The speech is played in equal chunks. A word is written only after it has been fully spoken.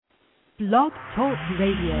Blog Talk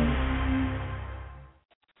Radio.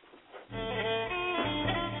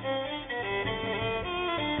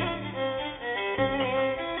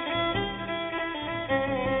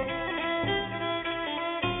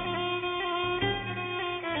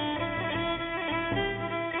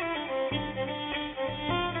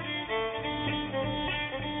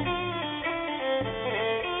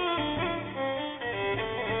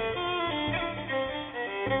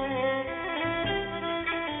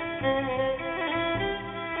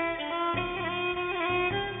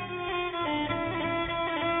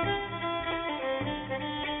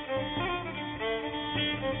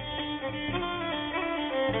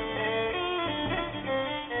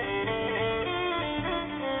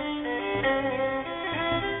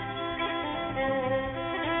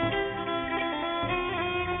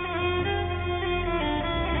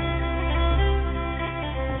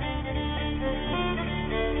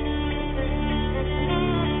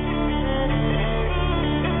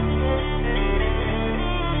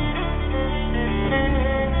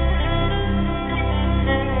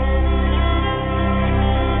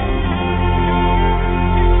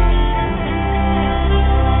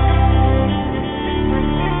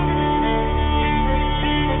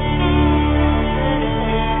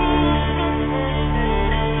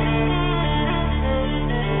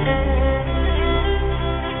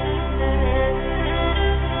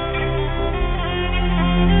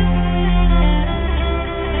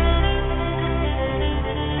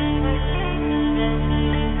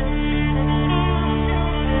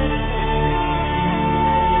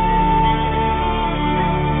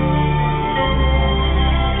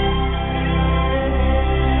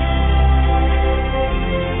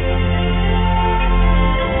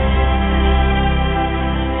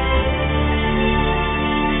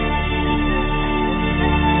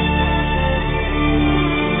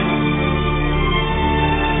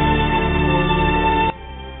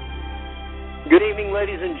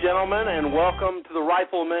 And welcome to the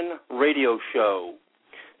Rifleman Radio Show.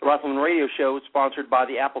 The Rifleman Radio Show is sponsored by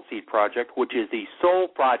the Appleseed Project, which is the sole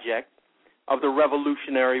project of the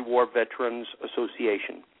Revolutionary War Veterans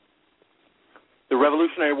Association. The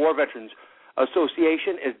Revolutionary War Veterans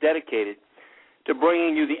Association is dedicated to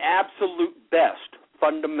bringing you the absolute best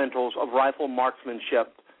fundamentals of rifle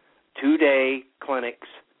marksmanship 2-day clinics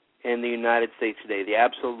in the United States today, the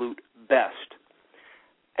absolute best.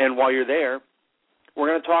 And while you're there, we're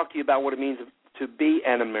going to talk to you about what it means to be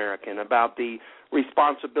an American, about the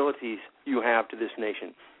responsibilities you have to this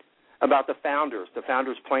nation, about the founders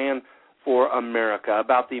plan for America,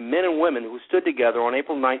 about the men and women who stood together on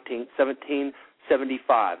April 19,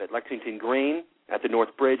 1775 at Lexington Green, at the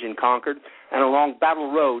North Bridge in Concord, and along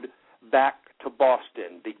Battle Road back to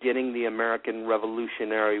Boston, beginning the American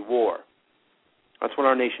Revolutionary War. That's when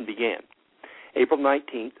our nation began, April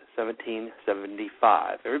 19,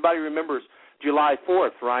 1775. Everybody remembers July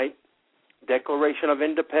 4th, right? Declaration of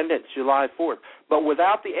Independence, July 4th. But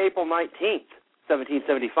without the April 19th,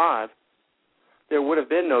 1775, there would have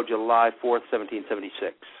been no July 4th,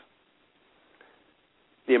 1776.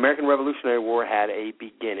 The American Revolutionary War had a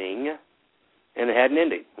beginning and it had an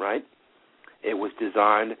ending, right? It was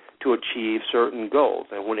designed to achieve certain goals.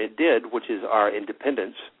 And when it did, which is our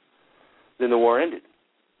independence, then the war ended.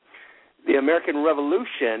 The American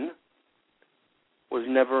Revolution was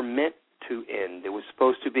never meant to end. It was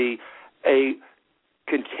supposed to be a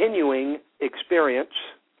continuing experience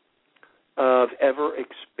of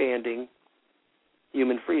ever-expanding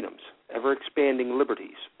human freedoms, ever-expanding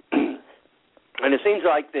liberties. And it seems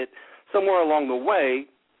like that somewhere along the way,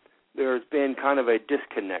 there's been kind of a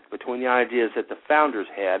disconnect between the ideas that the founders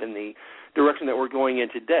had and the direction that we're going in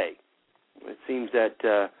today. It seems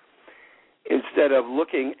that instead of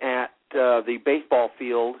looking at the baseball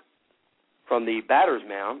field from the batter's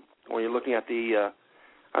mound, when you're looking at the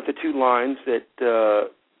two lines that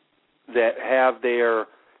have their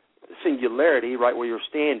singularity right where you're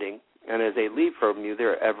standing, and as they leave from you,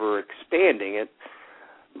 they're ever expanding. It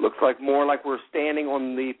looks like more like we're standing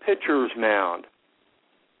on the pitcher's mound,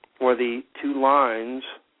 where the two lines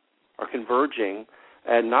are converging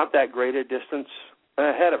at not that great a distance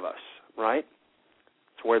ahead of us, right?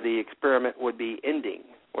 It's where the experiment would be ending,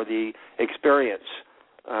 or the experience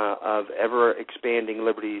of ever-expanding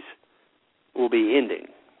liberties will be ending.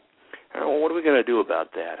 What are we going to do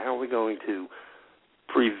about that? How are we going to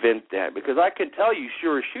prevent that? Because I can tell you,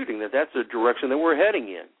 sure as shooting, that that's the direction that we're heading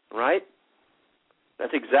in, right?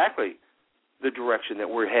 That's exactly the direction that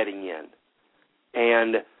we're heading in.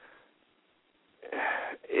 And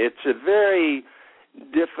it's a very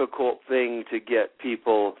difficult thing to get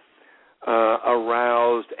people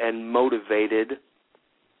aroused and motivated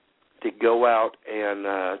to go out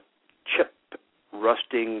and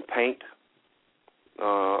rusting paint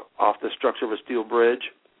off the structure of a steel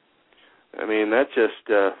bridge. I mean, that just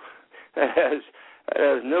that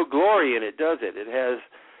has no glory in it, does it? It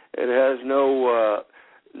has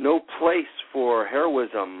no place for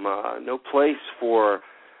heroism, no place for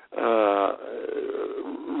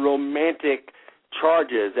romantic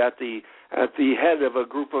charges at the head of a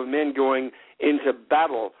group of men going into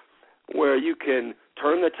battle, where you can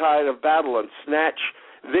turn the tide of battle and snatch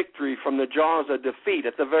victory from the jaws of defeat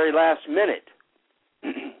at the very last minute.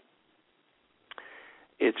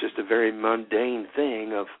 It's just a very mundane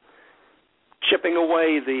thing of chipping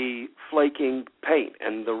away the flaking paint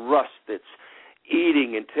and the rust that's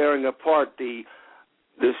eating and tearing apart the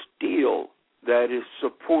steel that is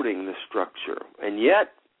supporting the structure. And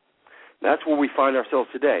yet, that's where we find ourselves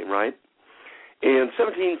today, right? In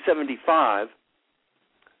 1775,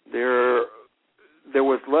 there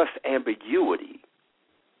was less ambiguity.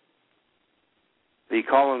 The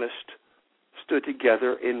colonists stood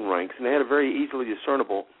together in ranks, and they had a very easily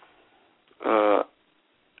discernible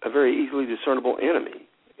enemy.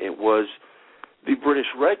 It was the British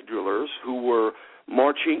regulars who were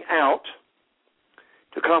marching out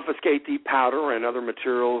to confiscate the powder and other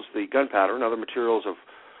materials, the gunpowder and other materials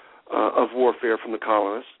of warfare from the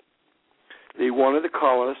colonists. They wanted the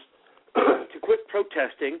colonists to quit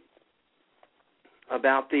protesting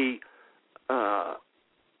about the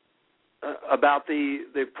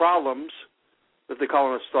problems that the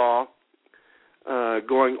colonists saw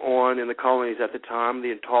going on in the colonies at the time,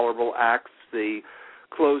 the intolerable acts, the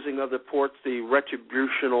closing of the ports, the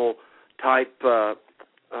retributional type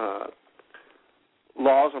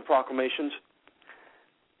laws and proclamations.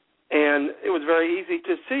 And it was very easy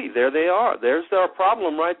to see. There they are. There's our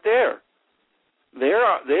problem right there.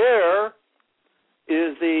 There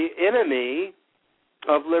is the enemy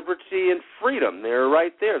of liberty and freedom. They're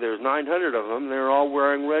right there. There's 900 of them. They're all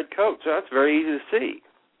wearing red coats. So that's very easy to see.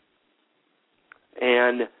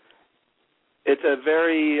 And it's a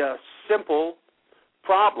very simple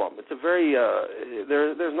problem. It's a very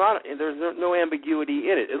there's no ambiguity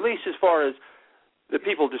in it, at least as far as the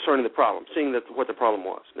people discerning the problem, seeing what the problem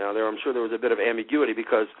was. Now, I'm sure there was a bit of ambiguity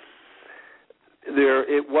because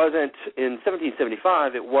it wasn't in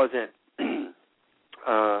 1775. It wasn't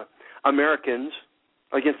Americans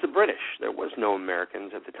against the British. There was no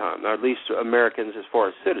Americans at the time, or at least Americans as far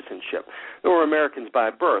as citizenship. There were Americans by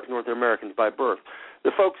birth, North Americans by birth.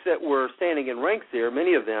 The folks that were standing in ranks there,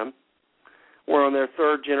 many of them were on their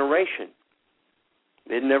third generation.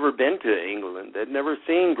 They'd never been to England. They'd never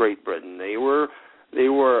seen Great Britain. They were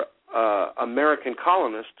American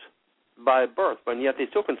colonists by birth, but yet they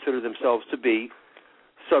still considered themselves to be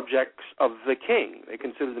subjects of the king. They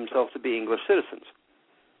considered themselves to be English citizens.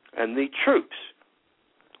 And the troops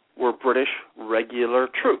were British regular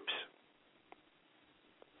troops.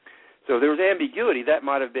 So there was ambiguity. That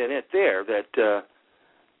might have been it there,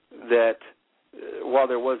 that while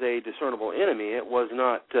there was a discernible enemy, it was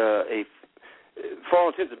not for all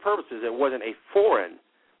intents and purposes, it wasn't a foreign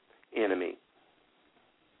enemy.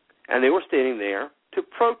 And they were standing there to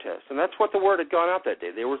protest. And that's what the word had gone out that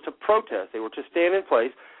day. They were to protest. They were to stand in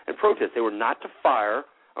place and protest. They were not to fire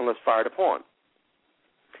unless fired upon.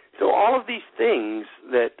 So all of these things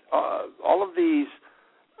all of these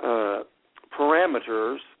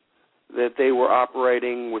parameters that they were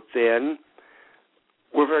operating within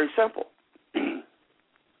were very simple.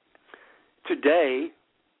 Today,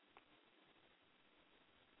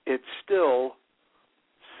 it's still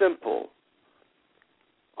simple,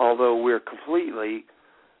 although we're completely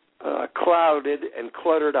clouded and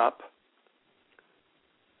cluttered up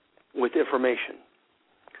with information.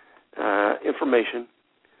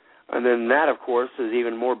 And then that, of course, is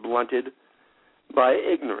even more blunted by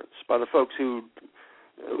ignorance, by the folks who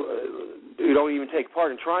don't even take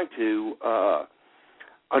part in trying to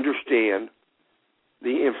understand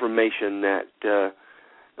the information that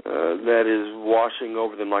is washing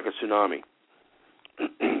over them like a tsunami.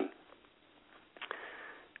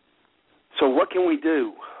 So what can we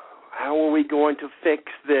do? How are we going to fix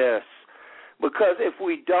this? Because if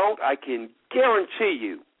we don't, I can guarantee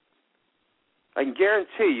you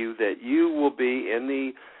that you will be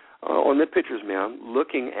on the pitcher's mound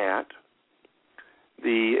looking at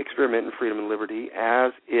the experiment in freedom and liberty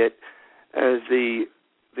as the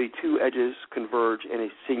two edges converge in a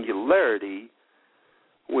singularity,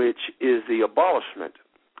 which is the abolishment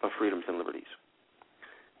of freedoms and liberties,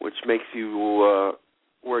 which makes you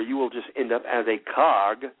where you will just end up as a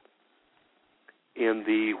cog in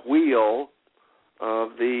the wheel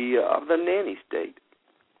of the nanny state,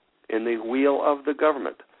 in the wheel of the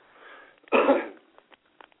government.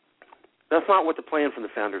 That's not what the plan from the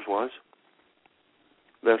founders was.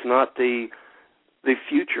 That's not the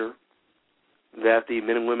future that the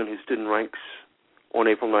men and women who stood in ranks on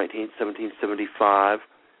April 19th, 1775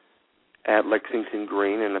 at Lexington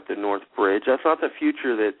Green and at the North Bridge. That's not the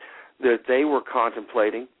future that they were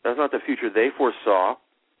contemplating. That's not the future they foresaw.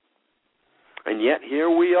 And yet here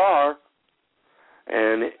we are,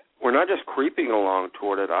 and we're not just creeping along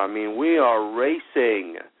toward it. I mean, we are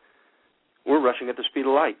racing. We're rushing at the speed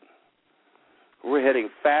of light. We're heading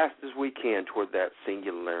fast as we can toward that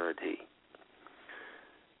singularity.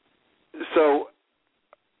 So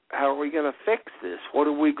how are we going to fix this? What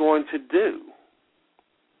are we going to do?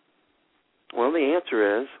 Well, the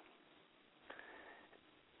answer is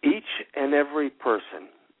each and every person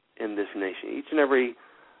in this nation, each and every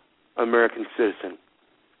American citizen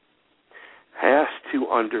has to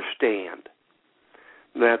understand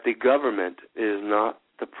that the government is not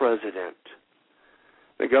the president.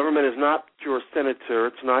 The government is not your senator.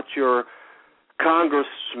 It's not your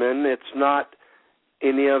congressman. It's not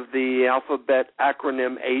any of the alphabet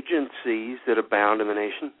acronym agencies that abound in the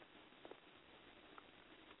nation.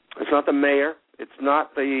 It's not the mayor. It's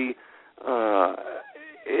not the.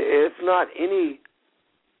 It's not any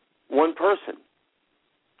one person.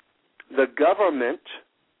 The government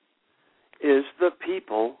is the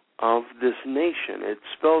people of this nation. It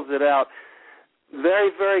spells it out very,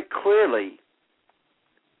 very clearly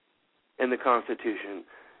in the Constitution.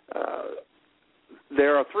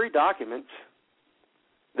 There are 3 documents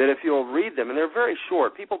that if you'll read them, and they're very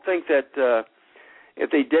short, people think that if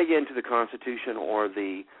they dig into the Constitution or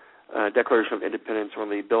the Declaration of Independence or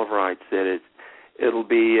the Bill of Rights, that it'll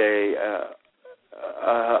be a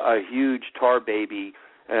huge tar baby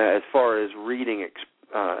as far as reading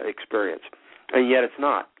experience, and yet it's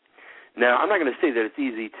not. Now, I'm not going to say that it's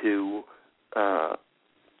easy to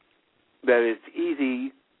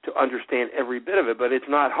understand every bit of it, but it's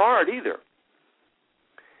not hard either.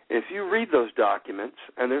 If you read those documents,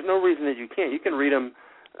 and there's no reason that you can't, you can read them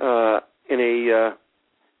in a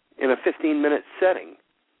 15-minute setting.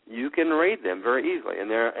 You can read them very easily,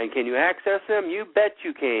 and can you access them? You bet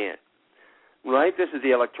you can. Right? This is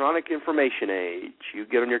the electronic information age. You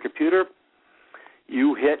get on your computer,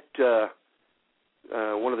 you hit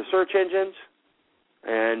one of the search engines,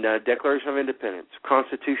 and Declaration of Independence,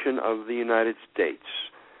 Constitution of the United States,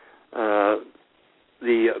 the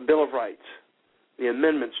Bill of Rights, the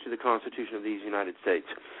amendments to the Constitution of these United States.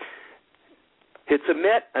 Hit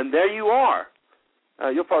submit, and there you are.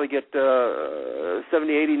 You'll probably get 70,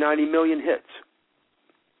 80, 90 million hits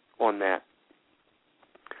on that.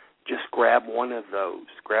 Just grab one of those.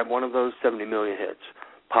 Grab one of those 70 million hits.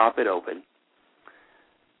 Pop it open.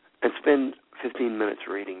 And spend 15 minutes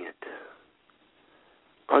reading it.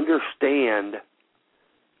 Understand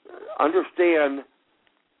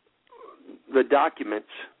the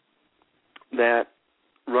documents that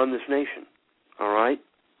run this nation. All right?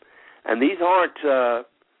 And these aren't...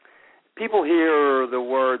 people hear the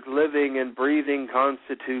words living and breathing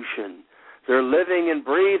Constitution. They're living and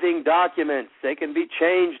breathing documents. They can be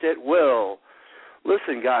changed at will.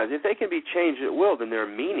 Listen, guys, if they can be changed at will, then they're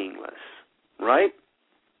meaningless, right?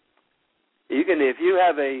 If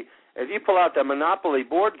you pull out the Monopoly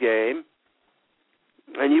board game,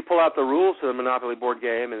 and you pull out the rules to the Monopoly board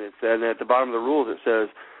game, and at the bottom of the rules it says,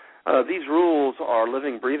 these rules are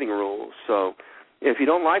living, breathing rules. So if you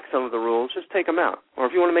don't like some of the rules, just take them out. Or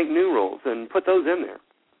if you want to make new rules, then put those in there.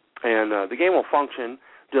 And the game will function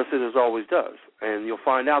just as it always does. And you'll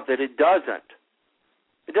find out that it doesn't.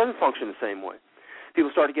 It doesn't function the same way. People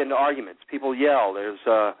start to get into arguments. People yell. There's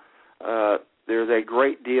a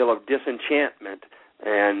great deal of disenchantment.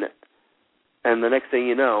 And the next thing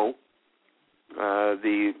you know,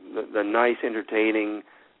 the nice, entertaining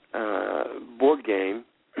board game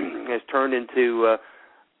has turned into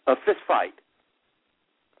a fist fight.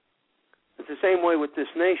 It's the same way with this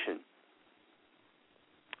nation.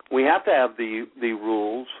 We have to have the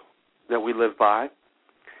rules that we live by.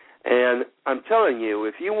 And I'm telling you,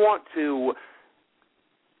 if you want to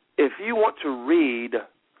read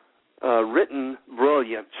written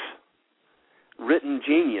brilliance, written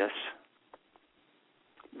genius,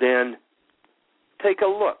 then take a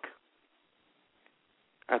look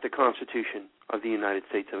at the Constitution of the United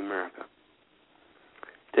States of America.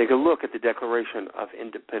 Take a look at the Declaration of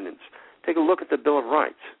Independence. Take a look at the Bill of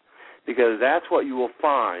Rights, because that's what you will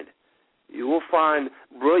find. You will find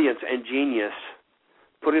brilliance and genius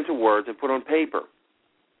put into words and put on paper.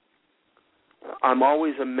 I'm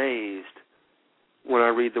always amazed when I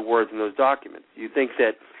read the words in those documents. You think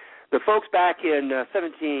that the folks back in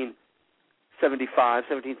 1775,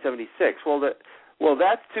 1776, well,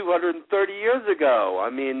 that's 230 years ago.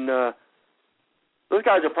 I mean, Those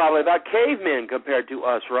guys are probably about cavemen compared to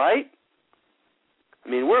us, right? I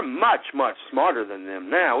mean, we're much, much smarter than them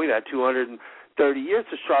now. We've had 230 years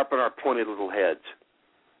to sharpen our pointed little heads.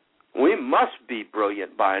 We must be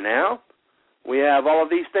brilliant by now. We have all of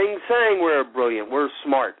these things saying we're brilliant, we're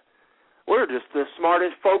smart. We're just the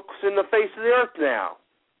smartest folks in the face of the earth now.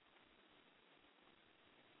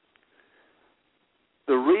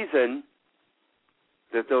 The reason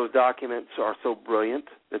that those documents are so brilliant,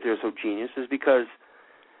 that they're so genius, is because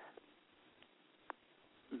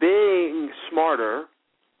being smarter,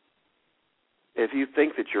 if you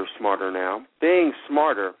think that you're smarter now, being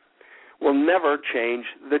smarter will never change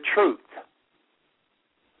the truth.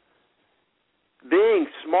 Being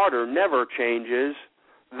smarter never changes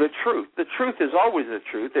the truth. The truth is always the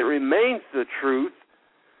truth. It remains the truth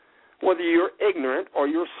whether you're ignorant or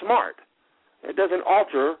you're smart. It doesn't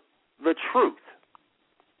alter the truth.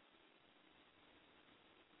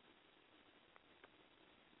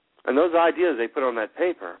 And those ideas they put on that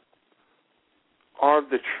paper are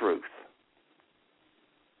the truth.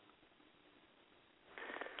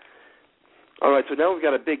 All right, so now we've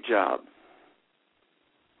got a big job.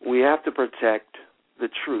 We have to protect the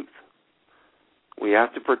truth. We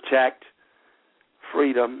have to protect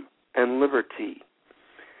freedom and liberty.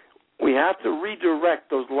 We have to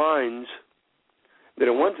redirect those lines that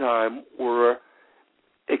at one time were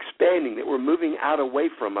expanding, that were moving out away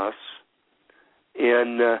from us.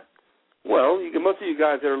 And, most of you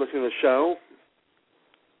guys that are listening to the show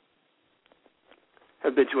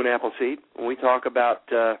have been to an Appleseed. When we talk about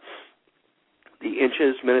the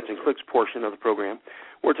inches, minutes, and clicks portion of the program,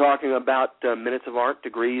 we're talking about minutes of arc,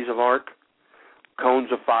 degrees of arc,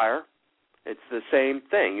 cones of fire. It's the same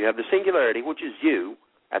thing. You have the singularity, which is you,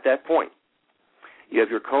 at that point. You have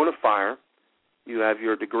your cone of fire. You have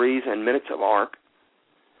your degrees and minutes of arc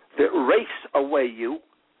that race away you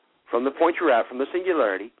from the point you're at, from the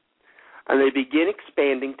singularity, and they begin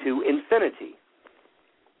expanding to infinity.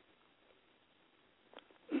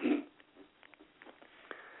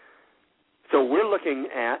 So we're looking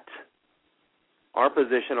at our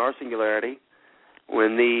position, our singularity,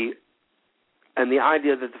 and the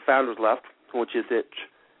idea that the founders left, which is that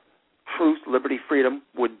truth, liberty, freedom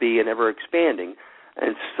would be an ever-expanding.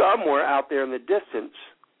 And somewhere out there in the distance,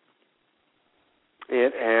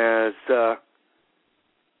 it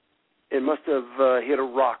must have hit a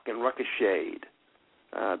rock and ricocheted,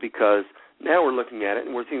 because now we're looking at it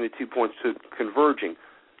and we're seeing the 2 points converging.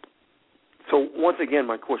 So once again,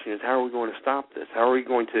 my question is, how are we going to stop this? How are we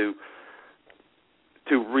going to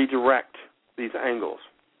redirect these angles?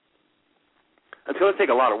 It's going to take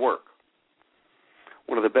a lot of work.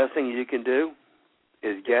 One of the best things you can do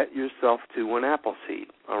is get yourself to an Appleseed,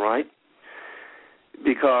 all right?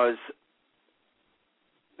 Because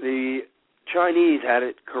the Chinese had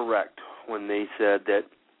it correct when they said that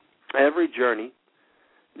every journey,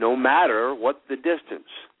 no matter what the distance,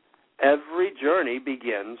 every journey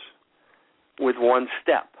begins with one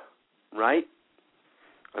step, right?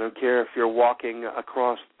 I don't care if you're walking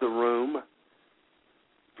across the room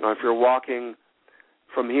or if you're walking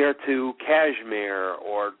from here to Kashmir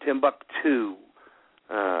or Timbuktu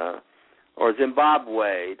or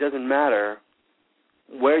Zimbabwe. It doesn't matter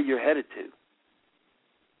where you're headed to.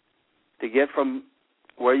 To get from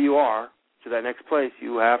where you are to that next place,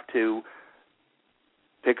 you have to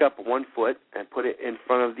pick up one foot and put it in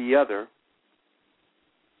front of the other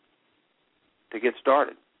to get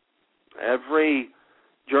started. Every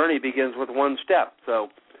journey begins with one step. So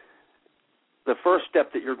the first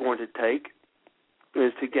step that you're going to take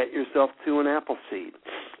is to get yourself to an Appleseed.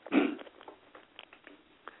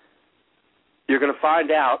 You're going to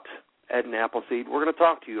find out at an Appleseed. We're going to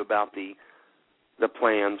talk to you about the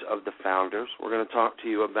plans of the founders. We're going to talk to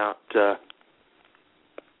you about the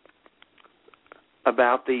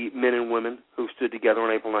men and women who stood together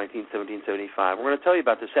on April 19, 1775. We're going to tell you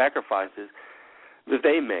about the sacrifices that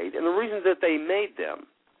they made and the reasons that they made them.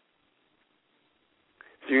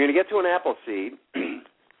 So you're going to get to an Appleseed.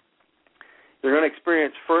 You're going to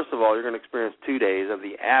experience, first of all, 2 days of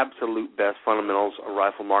the absolute best fundamentals of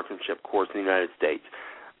rifle marksmanship course in the United States.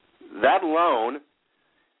 That alone,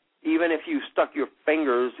 even if you stuck your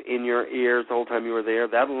fingers in your ears the whole time you were there,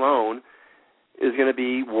 that alone is going to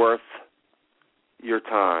be worth your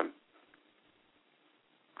time.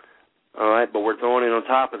 All right, but we're throwing in on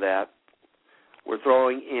top of that, we're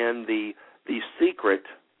throwing in the secret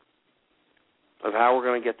of how we're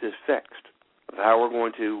going to get this fixed, of how we're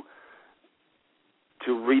going to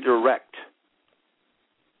redirect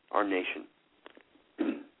our nation.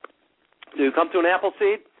 So you come to an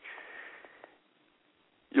Appleseed,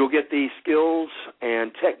 you'll get the skills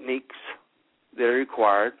and techniques that are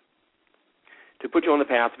required to put you on the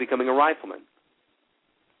path to becoming a rifleman.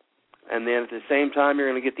 And then at the same time, you're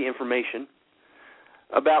going to get the information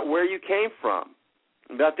about where you came from,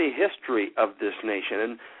 about the history of this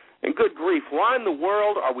nation. And good grief, why in the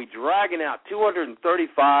world are we dragging out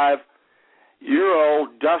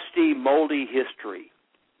 235-year-old, dusty, moldy history?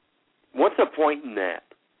 What's the point in that?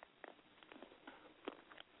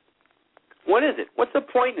 What is it? What's the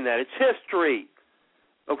point in that? It's history.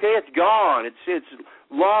 Okay, it's gone. It's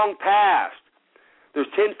long past. There's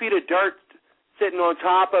 10 feet of dirt sitting on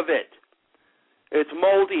top of it. It's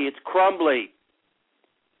moldy. It's crumbly.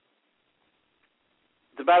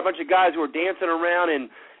 It's about a bunch of guys who are dancing around in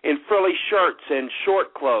frilly shirts and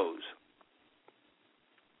short clothes.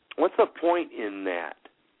 What's the point in that?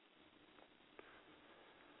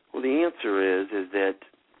 Well, the answer is that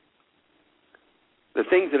the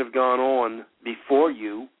things that have gone on before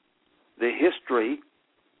you, the history,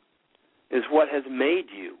 is what has made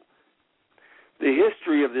you. The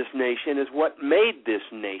history of this nation is what made this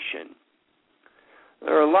nation.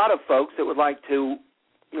 There are a lot of folks that would like to,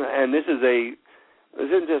 and this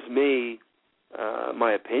isn't just me,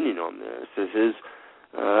 my opinion on this.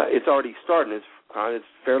 It's already started. It's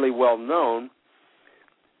fairly well known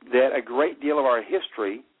that a great deal of our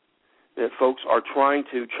history, that folks are trying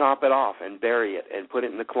to chop it off and bury it and put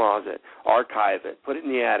it in the closet, archive it, put it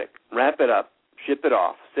in the attic, wrap it up, ship it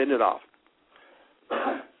off, send it off.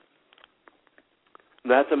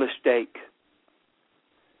 That's a mistake,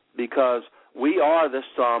 because we are the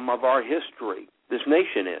sum of our history. This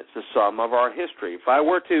nation is the sum of our history. If I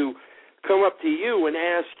were to come up to you and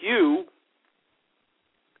ask you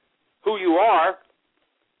who you are,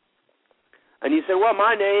 and you say, well,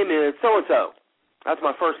 my name is so-and-so. That's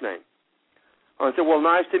my first name. I said, well,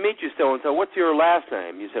 nice to meet you, so-and-so. What's your last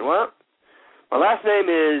name? You said, well, my last name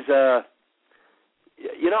is, I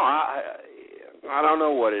don't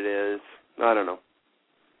know what it is. I don't know.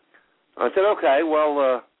 I said, okay,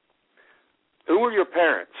 well, who were your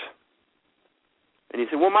parents? And he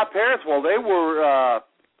said, well, my parents, well, they were,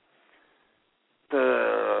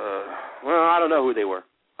 I don't know who they were.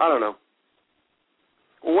 I don't know.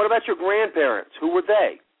 Well, what about your grandparents? Who were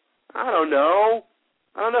they? I don't know.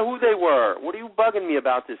 I don't know who they were. What are you bugging me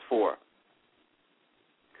about this for?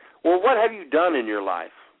 Well, what have you done in your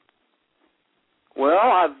life? Well,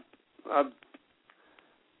 I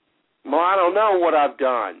don't know what I've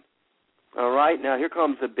done. All right, now here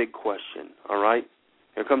comes the big question. All right,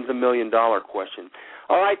 here comes the $1 million question.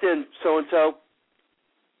 All right then, so-and-so,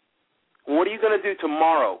 what are you going to do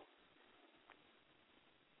tomorrow?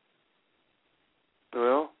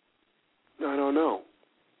 Well, I don't know.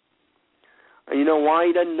 And you know why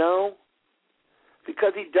he doesn't know?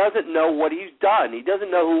 Because he doesn't know what he's done. He doesn't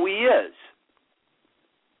know who he is.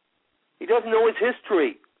 He doesn't know his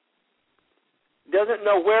history. He doesn't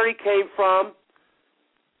know where he came from,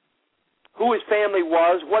 who his family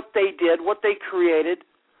was, what they did, what they created,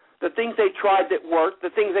 the things they tried that worked,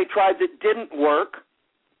 the things they tried that didn't work.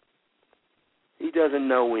 He doesn't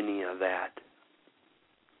know any of that.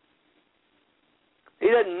 He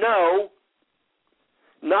doesn't know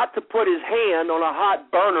not to put his hand on a hot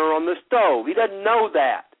burner on the stove. He doesn't know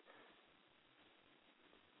that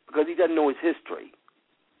because he doesn't know his history.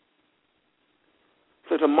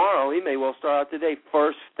 So tomorrow he may well start out today,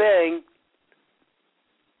 first thing,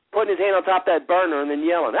 putting his hand on top of that burner and then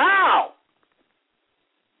yelling, ow!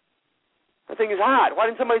 That thing is hot. Why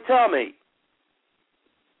didn't somebody tell me?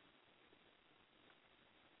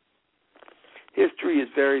 History is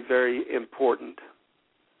very, very important.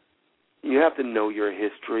 You have to know your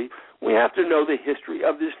history. We have to know the history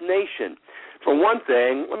of this nation. For one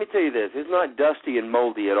thing, let me tell you this, it's not dusty and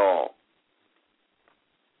moldy at all.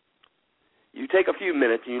 You take a few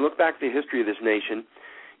minutes and you look back at the history of this nation,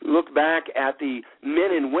 you look back at the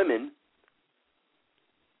men and women,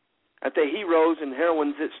 at the heroes and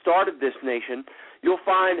heroines that started this nation, you'll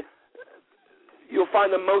find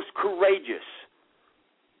the most courageous,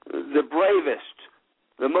 the bravest,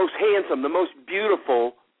 the most handsome, the most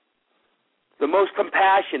beautiful, the most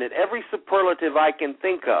compassionate, every superlative I can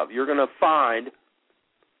think of, you're going to find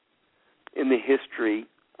in the history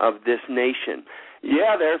of this nation.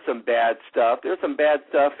 Yeah, there's some bad stuff. There's some bad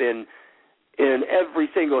stuff in every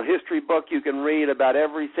single history book you can read about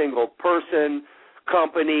every single person,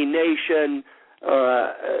 company, nation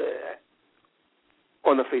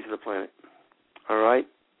on the face of the planet. All right?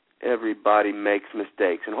 Everybody makes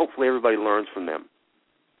mistakes, and hopefully everybody learns from them.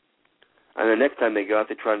 And the next time they go out,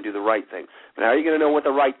 they try and do the right thing. But how are you going to know what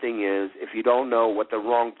the right thing is if you don't know what the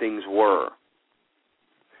wrong things were?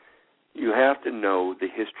 You have to know the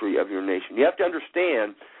history of your nation. You have to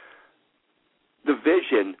understand the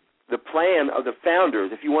vision, the plan of the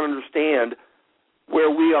founders if you want to understand where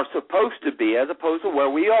we are supposed to be as opposed to where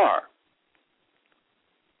we are.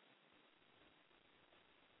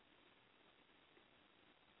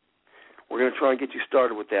 We're going to try and get you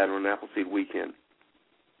started with that on Appleseed Weekend.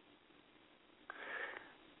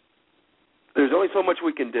 There's only so much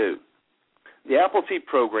we can do. The Appleseed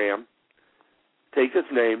program takes its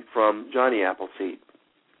name from Johnny Appleseed,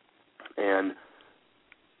 and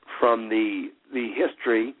from the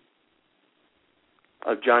history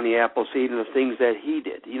of Johnny Appleseed and the things that he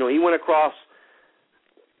did. You know, he went across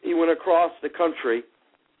the country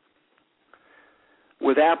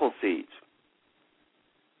with apple seeds,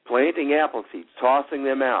 planting apple seeds, tossing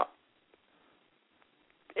them out.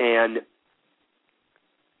 And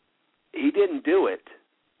he didn't do it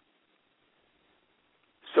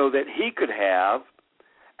so that he could have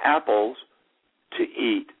apples to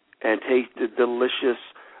eat and taste the delicious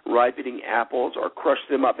ripening apples, or crush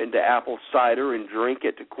them up into apple cider and drink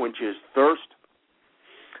it to quench his thirst.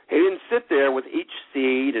 He didn't sit there with each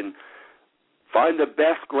seed and find the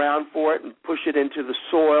best ground for it and push it into the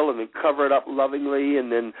soil and then cover it up lovingly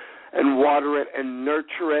and water it and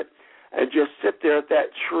nurture it and just sit there at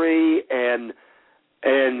that tree and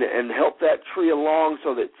help that tree along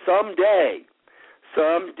so that someday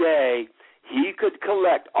he could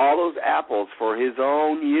collect all those apples for his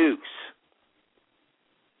own use.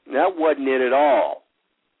 That wasn't it at all.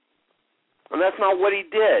 And that's not what he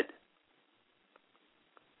did.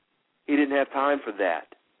 He didn't have time for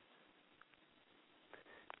that.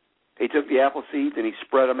 He took the apple seeds and he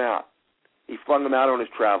spread them out. He flung them out on his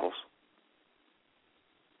travels.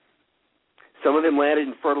 Some of them landed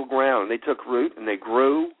in fertile ground. They took root and they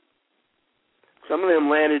grew. Some of them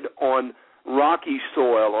landed on rocky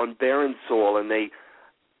soil, on barren soil, and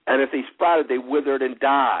if they sprouted, they withered and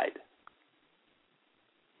died.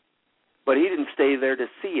 But he didn't stay there to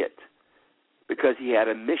see it because he had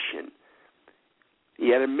a mission. He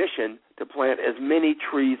had a mission to plant as many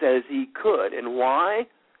trees as he could. And why?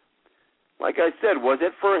 Like I said, was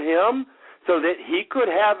it for him so that he could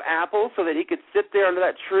have apples, so that he could sit there under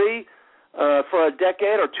that tree for a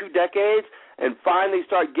decade or 2 decades and finally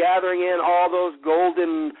start gathering in all those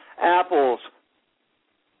golden apples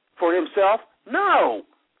for himself? No,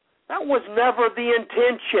 that was never the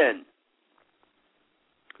intention.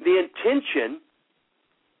 The intention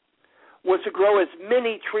was to grow as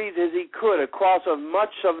many trees as he could across as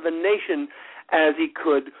much of the nation as he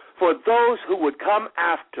could for those who would come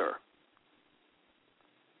after,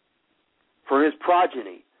 for his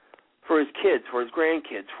progeny, for his kids, for his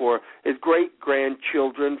grandkids, for his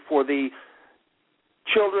great-grandchildren, for the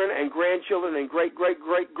children and grandchildren and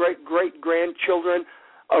great-great-great-great-great-grandchildren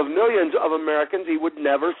of millions of Americans he would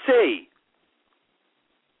never see.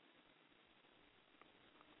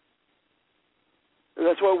 And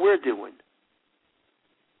that's what we're doing.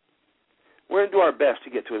 We're going to do our best to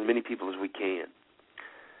get to as many people as we can.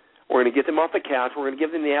 We're going to get them off the couch. We're going to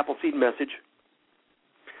give them the Appleseed message.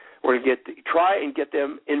 We're going to try and get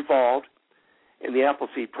them involved in the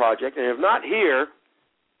Appleseed Project. And if not here,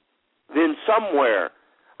 then somewhere.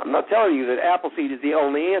 I'm not telling you that Appleseed is the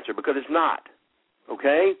only answer, because it's not.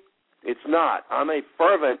 Okay? It's not. I'm a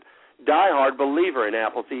fervent, diehard believer in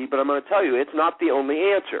Appleseed, but I'm going to tell you it's not the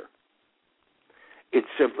only answer. It's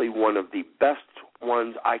simply one of the best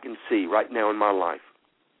ones I can see right now in my life.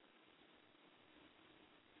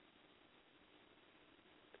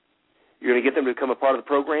 You're going to get them to become a part of the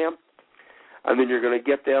program, and then you're going to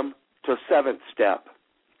get them to a 7th step,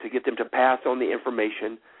 to get them to pass on the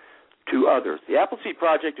information to others. The Appleseed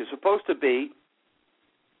Project is supposed to be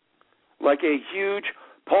like a huge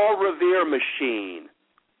Paul Revere machine.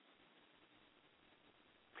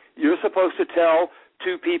 You're supposed to tell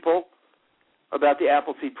 2 people about the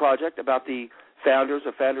Appleseed Project, about the founders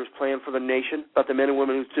plan for the nation, about the men and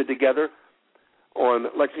women who stood together on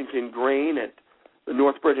Lexington Green at the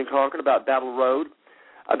North Bridge in Concord, about Battle Road,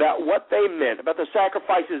 about what they meant, about the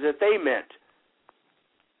sacrifices that they meant.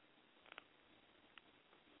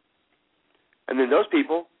 And then those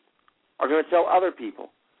people are going to tell other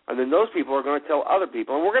people. And then those people are going to tell other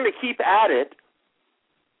people. And we're going to keep at it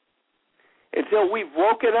until we've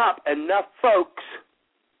woken up enough folks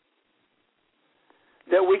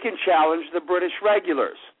that we can challenge the British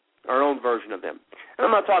regulars, our own version of them. And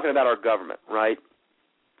I'm not talking about our government, right?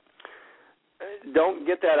 Don't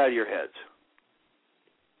get that out of your heads.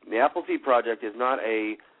 The Appleseed Project is not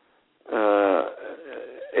an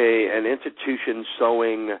institution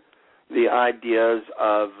sowing the ideas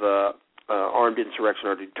of armed insurrection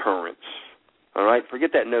or deterrence. All right?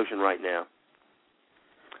 Forget that notion right now.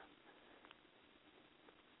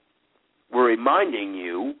 We're reminding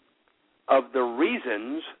you of the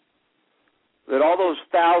reasons that all those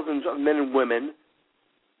thousands of men and women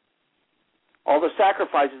all the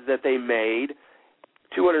sacrifices that they made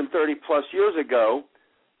 230 plus years ago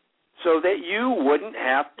so that you wouldn't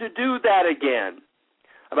have to do that again.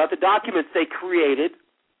 About the documents they created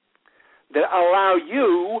that allow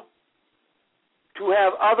you to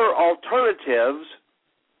have other alternatives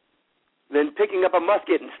than picking up a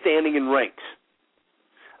musket and standing in ranks,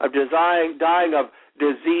 of dying of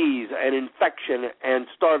disease and infection and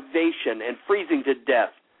starvation and freezing to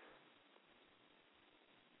death,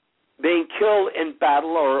 being killed in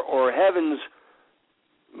battle, or heavens,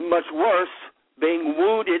 much worse, being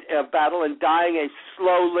wounded in battle and dying a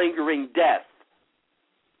slow, lingering death,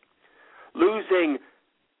 losing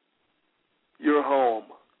your home,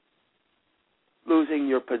 losing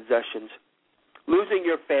your possessions, losing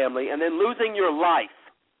your family, and then losing your life.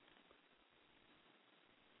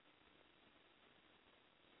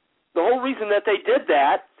 The whole reason that they did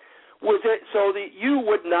that was so that you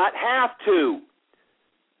would not have to,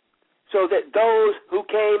 so that those who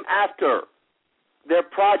came after, their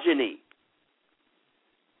progeny,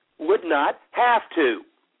 would not have to.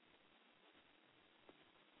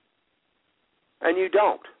 And you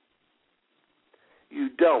don't. You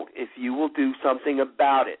don't if you will do something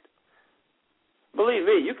about it. Believe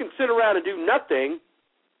me, you can sit around and do nothing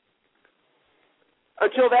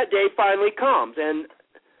until that day finally comes. And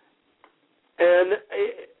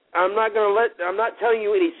I'm not telling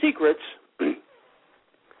you any secrets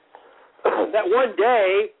that one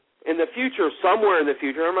day in the future, somewhere in the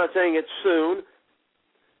future, I'm not saying it's soon,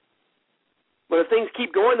 but if things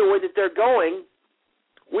keep going the way that they're going,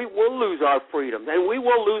 we will lose our freedoms, and we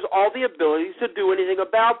will lose all the abilities to do anything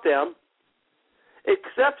about them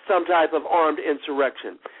except some type of armed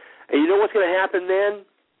insurrection. And you know what's going to happen then?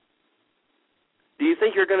 Do you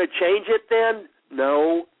think you're going to change it then?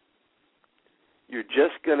 No. You're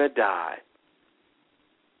just going to die.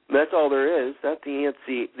 And that's all there is. That's the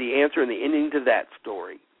answer and the ending to that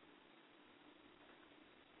story.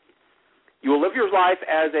 You will live your life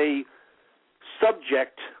as a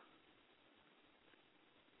subject,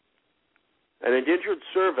 an indentured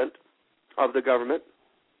servant of the government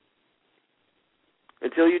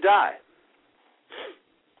until you die.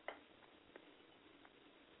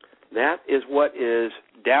 That is what is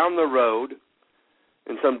down the road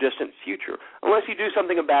in some distant future, unless you do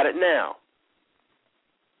something about it now.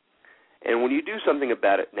 And when you do something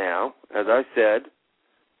about it now, as I said,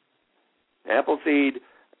 Appleseed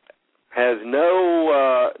has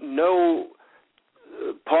no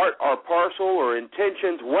part or parcel or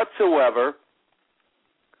intentions whatsoever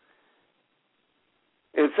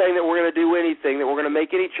in saying that we're going to do anything, that we're going to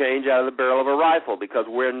make any change out of the barrel of a rifle, because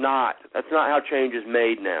we're not. That's not how change is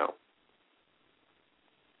made now.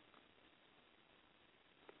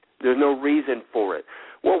 There's no reason for it.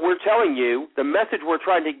 What we're telling you, the message we're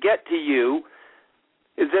trying to get to you,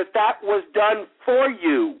 is that was done for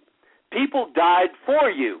you. People died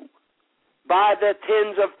for you by the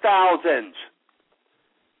tens of thousands.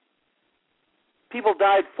 People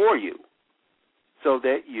died for you so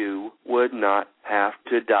that you would not have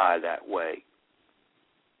to die that way.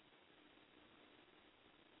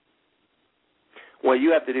 What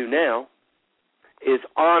you have to do now is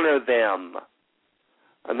honor them.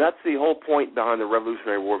 And that's the whole point behind the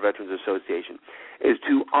Revolutionary War Veterans Association, is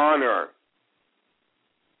to honor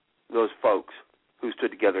those folks who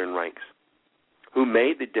stood together in ranks, who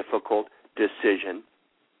made the difficult decision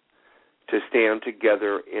to stand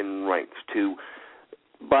together in ranks, to,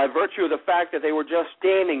 by virtue of the fact that they were just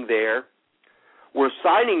standing there, were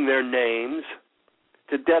signing their names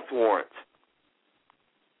to death warrants,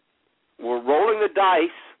 were rolling the dice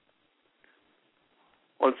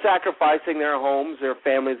on sacrificing their homes, their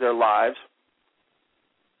families, their lives,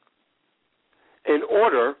 in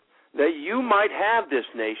order that you might have this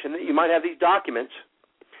nation, that you might have these documents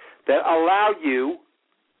that allow you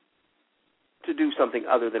to do something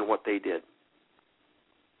other than what they did.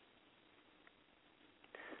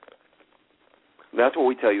 That's what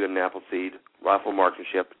we tell you in Appleseed Rifle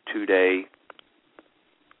Marksmanship 2-day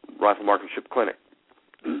Rifle Marksmanship Clinic.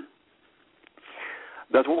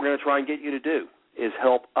 That's what we're going to try and get you to do, is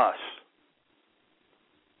help us.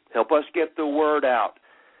 Help us get the word out.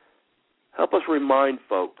 Help us remind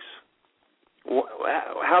folks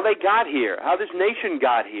how they got here, how this nation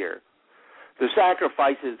got here, the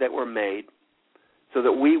sacrifices that were made so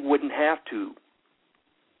that we wouldn't have to.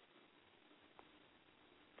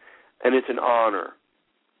 And it's an honor.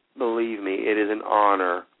 Believe me, it is an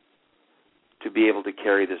honor to be able to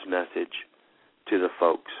carry this message to the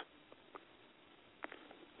folks.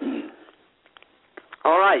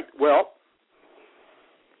 All right, well,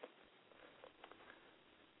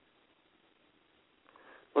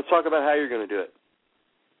 let's talk about how you're going to do it.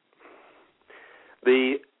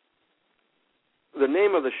 The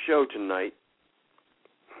name of the show tonight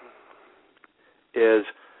is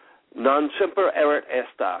Non semper erit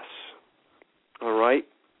aestas. All right?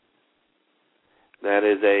 That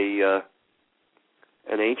is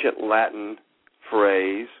an ancient Latin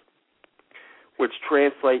phrase which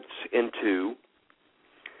translates into,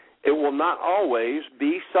 it will not always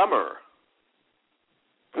be summer.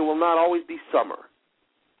 It will not always be summer.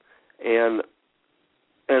 And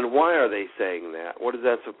why are they saying that? What is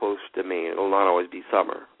that supposed to mean? It will not always be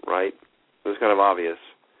summer, right? It's kind of obvious.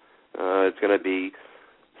 It's going to be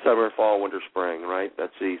summer, fall, winter, spring, right?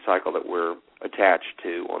 That's the cycle that we're attached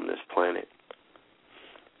to on this planet.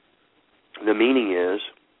 The meaning is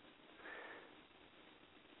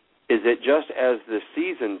that just as the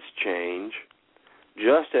seasons change,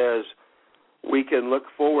 just as we can look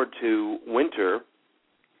forward to winter,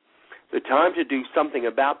 the time to do something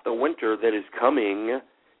about the winter that is coming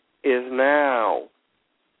is now.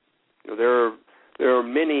 There are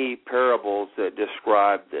many parables that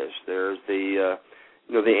describe this. There's the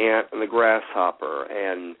ant and the grasshopper,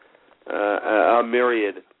 and a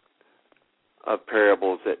myriad of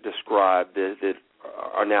parables that describe this, that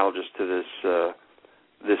are analogous to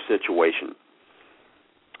this situation.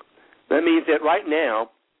 That means that right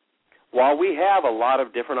now, while we have a lot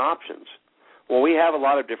of different options, while we have a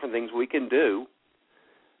lot of different things we can do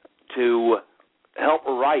to help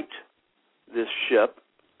right this ship,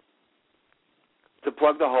 to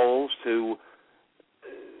plug the holes, to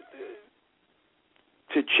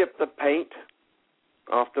chip the paint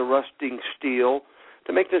off the rusting steel,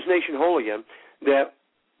 to make this nation whole again, that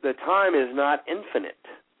the time is not infinite.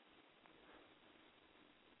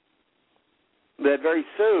 That very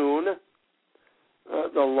soon,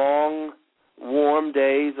 the long, warm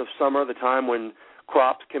days of summer, the time when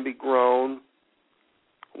crops can be grown,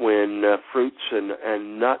 when fruits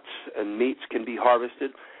and nuts and meats can be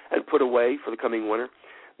harvested and put away for the coming winter,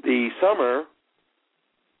 the summer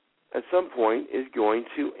at some point is going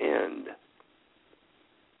to end.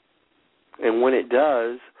 And when it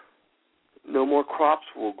does, no more crops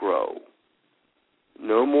will grow.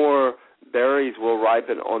 No more berries will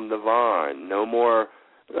ripen on the vine. No more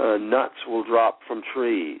nuts will drop from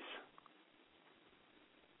trees.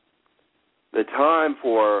 The time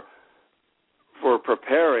for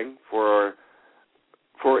preparing, for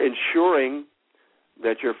ensuring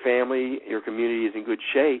that your family, your community is in good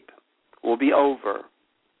shape will be over.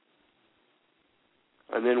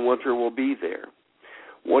 And then winter will be there.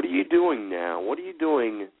 What are you doing now? What are you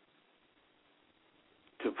doing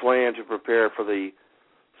to plan to prepare for the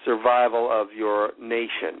survival of your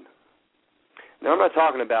nation? Now, I'm not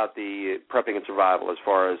talking about the prepping and survival as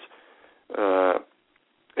far as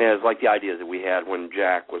like the ideas that we had when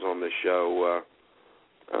Jack was on this show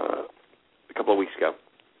a couple of weeks ago,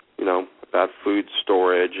 about food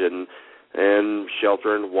storage and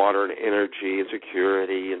shelter and water and energy and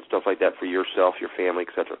security and stuff like that for yourself, your family,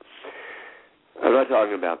 etc. I'm not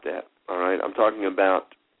talking about that, all right? I'm talking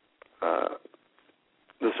about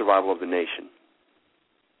the survival of the nation.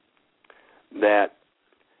 That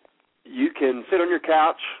you can sit on your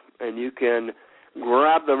couch and you can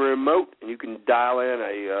grab the remote and you can dial in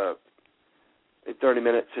a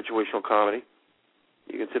 30-minute situational comedy.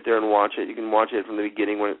 You can sit there and watch it. You can watch it from the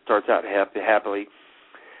beginning when it starts out happily,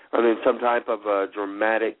 and then some type of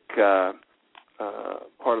dramatic part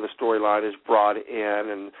of the storyline is brought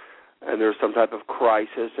in, and there's some type of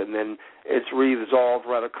crisis, and then it's resolved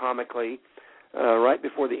rather comically right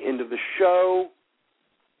before the end of the show,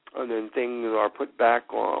 and then things are put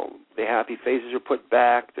back on. The happy faces are put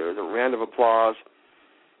back. There's a round of applause,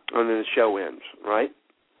 and then the show ends, right?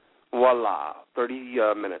 Voila, 30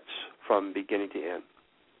 minutes from beginning to end.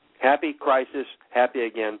 Happy, crisis, happy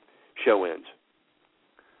again, show ends.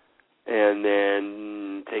 And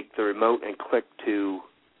then take the remote and click to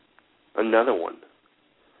another one.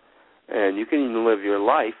 And you can even live your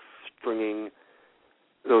life stringing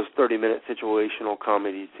those 30-minute situational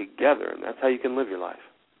comedies together, and that's how you can live your life.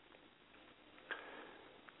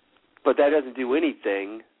 But that doesn't do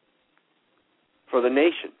anything for the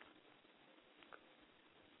nation.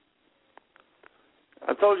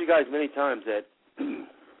 I've told you guys many times that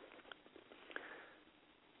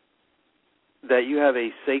that you have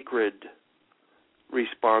a sacred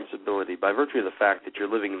responsibility by virtue of the fact that you're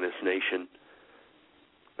living in this nation,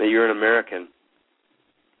 that you're an American.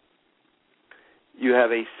 You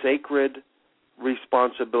have a sacred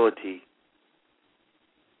responsibility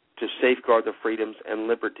to safeguard the freedoms and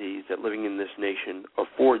liberties that living in this nation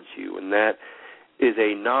affords you, and that is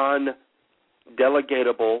a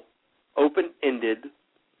non-delegatable, open-ended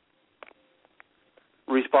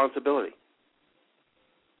responsibility.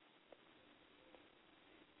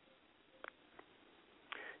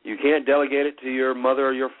 You can't delegate it to your mother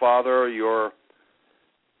or your father or your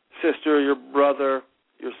sister, your brother,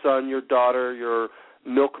 your son, your daughter, your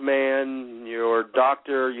milkman, your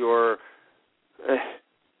doctor, you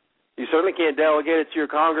certainly can't delegate it to your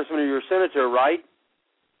congressman or your senator, right?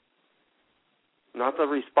 Not the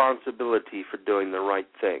responsibility for doing the right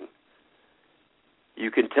thing.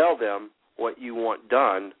 You can tell them what you want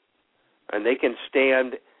done, and they can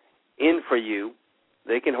stand in for you.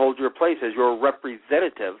 They can hold your place as your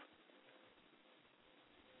representative,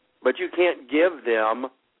 but you can't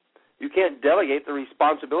delegate the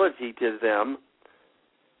responsibility to them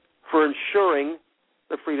for ensuring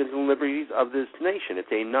the freedoms and liberties of this nation.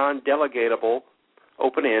 It's a non-delegatable,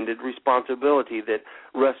 open-ended responsibility that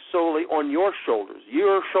rests solely on your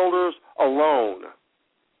shoulders alone.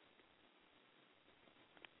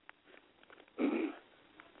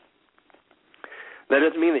 That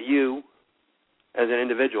doesn't mean that you, as an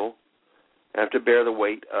individual, have to bear the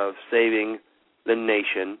weight of saving the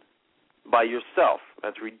nation by yourself.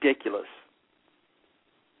 That's ridiculous.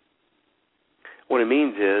 What it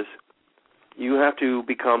means is you have to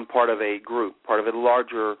become part of a group, part of a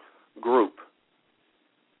larger group,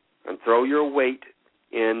 and throw your weight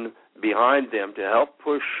in behind them to help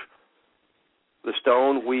push the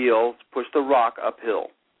stone wheel, push the rock uphill.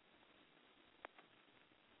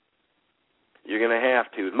 You're going to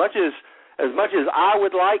have to. As much as I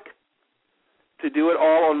would like to do it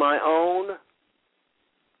all on my own,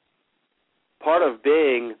 part of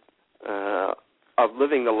being, of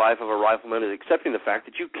living the life of a rifleman is accepting the fact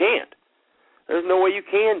that you can't. There's no way you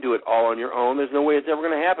can do it all on your own. There's no way it's ever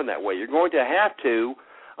going to happen that way. You're going to have to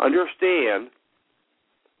understand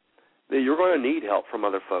that you're going to need help from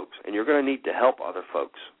other folks, and you're going to need to help other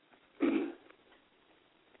folks.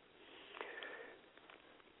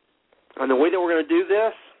 And the way that we're going to do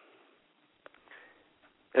this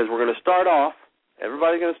is we're going to start off,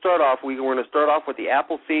 everybody's going to start off, we're going to start off with the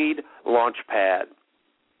Appleseed launch pad.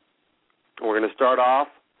 We're going to start off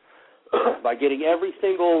by getting every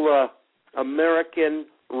single American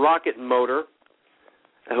rocket motor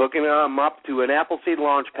and hooking them up to an Appleseed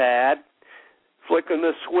launch pad, flicking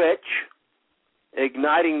the switch,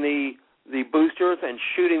 igniting the boosters, and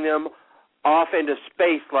shooting them off into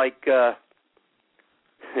space like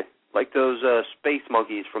like those space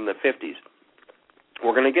monkeys from the 50s.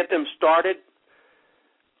 We're going to get them started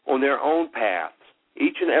on their own paths,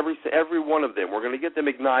 each and every one of them. We're going to get them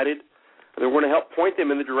ignited, and we're going to help point them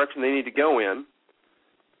in the direction they need to go in,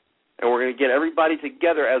 and we're going to get everybody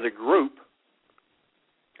together as a group,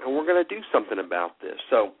 and we're going to do something about this.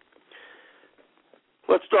 So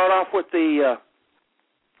let's start off with the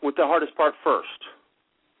hardest part first.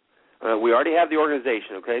 We already have the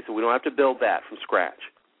organization, okay, so we don't have to build that from scratch.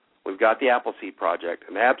 We've got the Appleseed Project,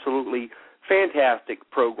 an absolutely fantastic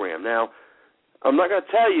program. Now, I'm not going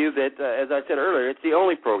to tell you that, as I said earlier, it's the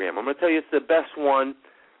only program. I'm going to tell you it's the best one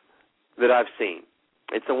that I've seen.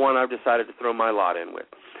 It's the one I've decided to throw my lot in with.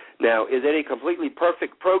 Now, is it a completely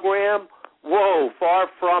perfect program? Whoa, far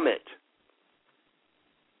from it.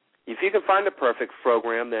 If you can find a perfect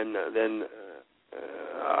program, then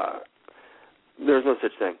there's no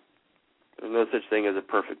such thing. There's no such thing as a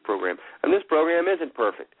perfect program. And this program isn't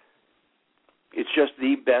perfect. It's just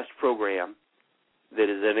the best program that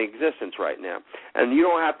is in existence right now. And you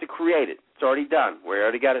don't have to create it. It's already done. We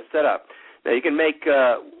already got it set up. Now, you can make,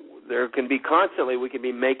 there can be constantly, we can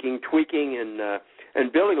be making, tweaking,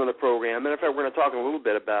 and building on the program. And in fact, we're going to talk a little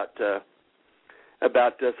bit about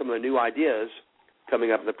some of the new ideas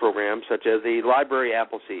coming up in the program, such as the library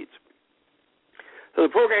Appleseeds. So the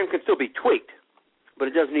program can still be tweaked, but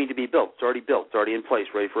it doesn't need to be built. It's already built. It's already in place,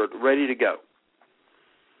 ready to go.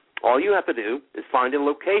 All you have to do is find a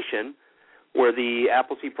location where the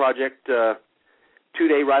Appleseed Project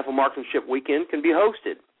 2-day rifle marksmanship weekend can be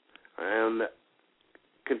hosted. And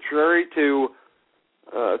contrary to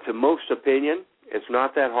most opinion, it's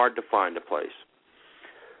not that hard to find a place.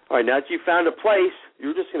 All right, now that you've found a place,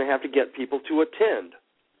 you're just going to have to get people to attend.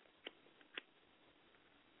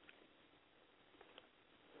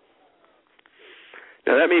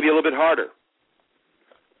 Now, that may be a little bit harder,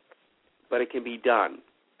 but it can be done.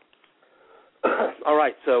 All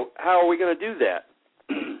right, so how are we going to do that?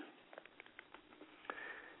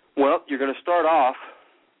 Well, you're going to start off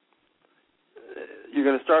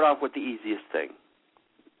with the easiest thing.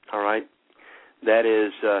 All right? That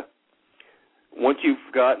is, once you've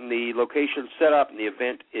gotten the location set up and the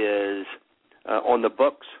event is on the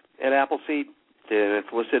books at Appleseed, then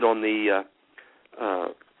it's listed on the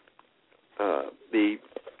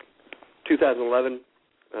 2011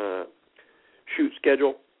 shoot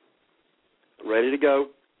schedule, ready to go,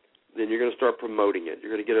 then you're going to start promoting it.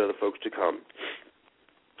 You're going to get other folks to come.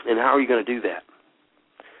 And how are you going to do that?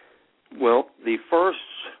 Well, we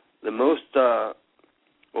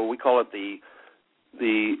call it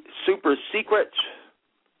the super secret,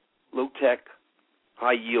 low-tech,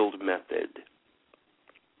 high-yield method.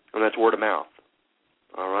 And that's word of mouth.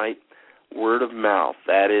 All right? Word of mouth.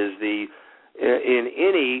 That is in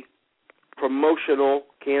any promotional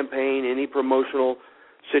campaign, any promotional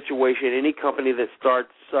situation, any company that starts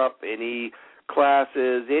up, any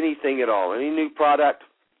classes, anything at all, any new product,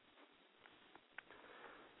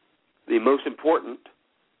 the most important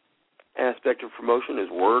aspect of promotion is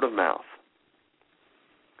word of mouth,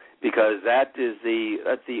 because that's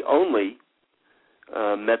the only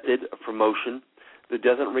method of promotion that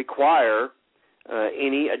doesn't require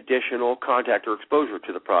any additional contact or exposure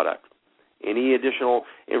to the product, any additional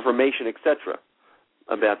information, etc.,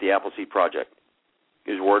 about the Appleseed Project.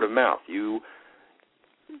 Is word of mouth. You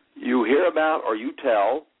hear about or you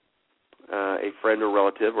tell a friend or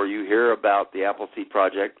relative, or you hear about the Appleseed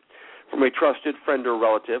Project from a trusted friend or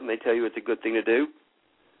relative, and they tell you it's a good thing to do,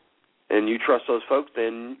 and you trust those folks,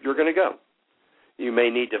 then you're going to go. You may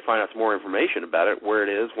need to find out some more information about it, where it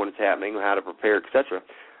is, when it's happening, how to prepare, etc.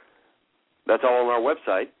 That's all on our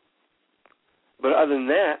website. But other than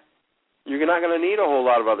that, you're not going to need a whole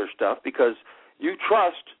lot of other stuff, because you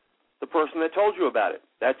trust the person that told you about it.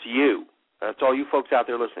 That's you. That's all you folks out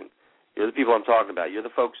there listening. You're the people I'm talking about. You're the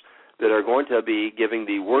folks that are going to be giving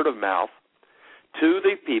the word of mouth to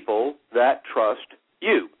the people that trust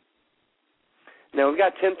you. Now, we've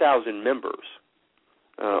got 10,000 members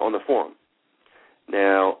on the forum.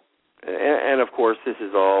 Now, and of course, this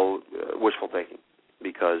is all wishful thinking,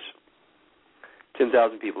 because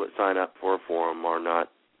 10,000 people that sign up for a forum are not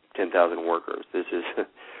 10,000 workers. This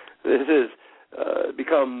is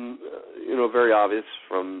become very obvious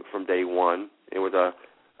from day one. It was a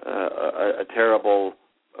terrible.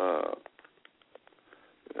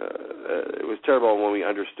 It was terrible when we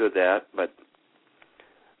understood that, but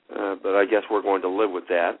I guess we're going to live with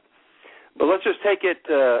that. But let's just take it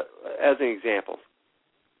as an example.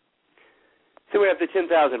 So we have the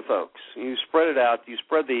 10,000 folks. You spread it out. You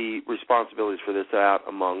spread the responsibilities for this out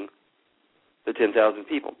among the 10,000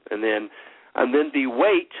 people, and then the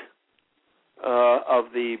weight of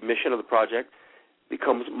the mission of the project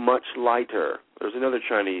becomes much lighter. There's another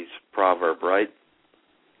Chinese proverb, right?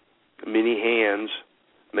 Many hands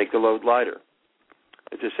make the load lighter.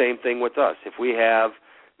 It's the same thing with us. If we have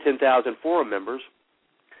 10,000 forum members,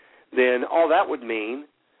 then all that would mean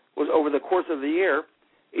was over the course of the year,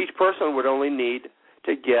 each person would only need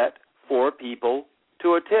to get 4 people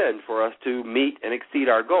to attend for us to meet and exceed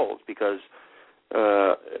our goals, because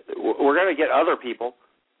we're going to get other people.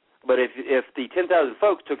 But if the 10,000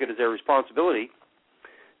 folks took it as their responsibility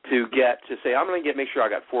to say, I'm going to make sure I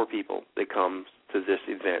got 4 people that come to this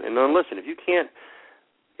event. And then listen, if you can't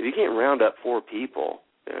round up 4 people,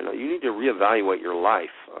 you need to reevaluate your life,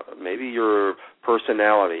 maybe your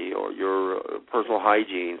personality or your personal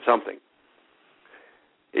hygiene, something.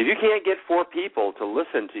 If you can't get 4 people to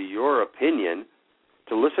listen to your opinion,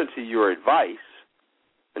 to listen to your advice,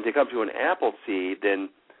 and to come to an Appleseed, then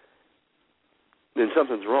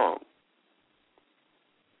something's wrong.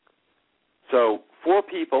 So 4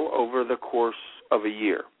 people over the course of a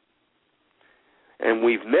year. And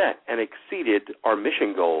we've met and exceeded our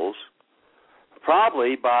mission goals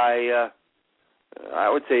probably by, I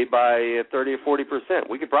would say, by 30 or 40%.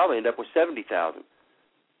 We could probably end up with 70,000.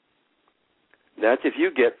 That's if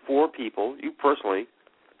you get 4 people, you personally,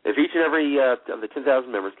 if each and every of the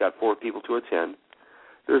 10,000 members got 4 people to attend,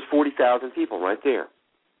 there's 40,000 people right there.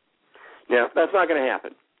 Now, that's not going to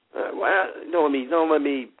happen. Don't let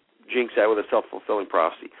me jinx that with a self-fulfilling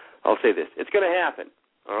prophecy. I'll say this. It's going to happen,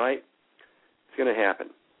 all right? It's going to happen.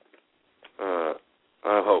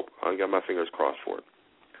 I hope. I've got my fingers crossed for it.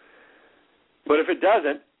 But if it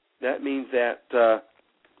doesn't, that means that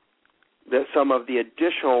some of the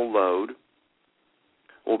additional load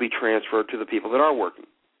will be transferred to the people that are working.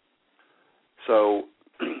 So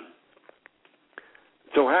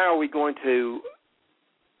how are we going to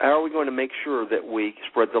make sure that we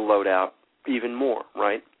spread the load out even more,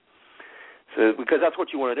 right? So because that's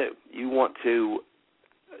what you want to do. You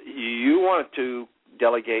want to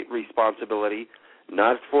delegate responsibility,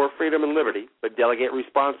 not for freedom and liberty, but delegate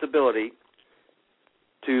responsibility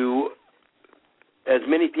to as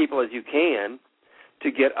many people as you can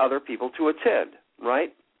to get other people to attend,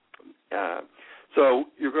 right? So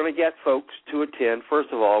you're going to get folks to attend, first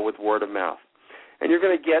of all, with word of mouth. And you're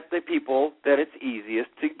going to get the people that it's easiest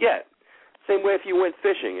to get. Same way if you went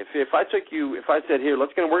fishing. If I said, here, we're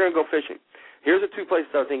going to go fishing. Here's the 2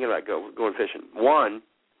 places I was thinking about going fishing. One,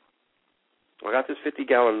 I got this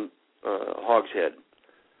 50-gallon hogshead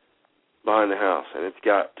behind the house, and it's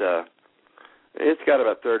got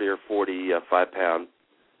about 30 or 40 5-pound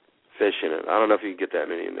fish in it. I don't know if you can get that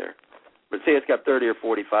many in there, but say it's got 30 or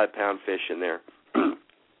 40 5-pound fish in there.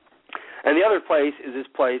 And the other place is this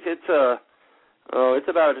place. It's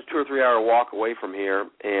about a 2 or 3 hour walk away from here,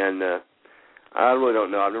 and I really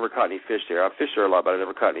don't know. I've never caught any fish there. I've fished there a lot, but I've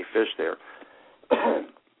never caught any fish there.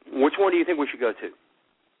 Which one do you think we should go to?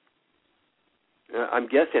 I'm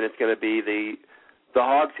guessing it's going to be the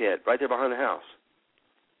Hog's Head right there behind the house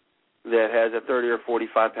that has a 30 or 40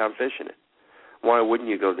 5-pound fish in it. Why wouldn't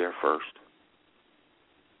you go there first?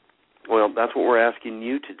 Well, that's what we're asking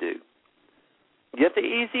you to do. Get the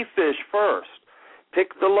easy fish first.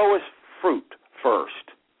 Pick the lowest fruit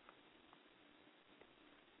first.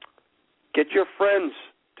 Get your friends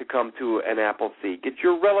to come to an apple feed. Get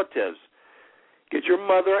your relatives. Get your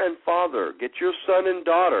mother and father. Get your son and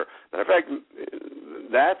daughter. Matter of fact,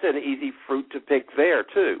 that's an easy fruit to pick there,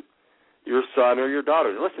 too. Your son or your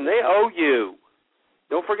daughter. Listen, they owe you.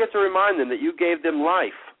 Don't forget to remind them that you gave them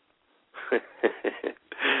life.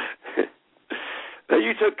 That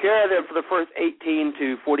you took care of them for the first 18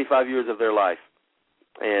 to 45 years of their life.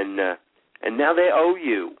 And now they owe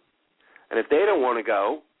you. And if they don't want to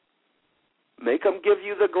go, make them give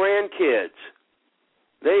you the grandkids.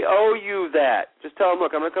 They owe you that. Just tell them,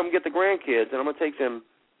 look, I'm going to come get the grandkids, and I'm going to take them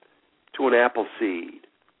to an apple seed.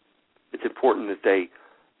 It's important that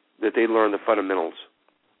they learn the fundamentals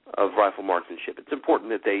of rifle marksmanship. It's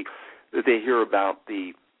important that they hear about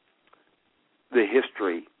the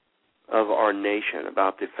history of our nation,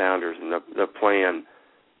 about the founders and the plan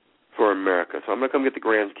for America. So I'm going to come get the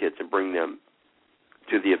grandkids and bring them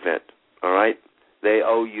to the event. All right? They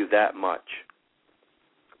owe you that much.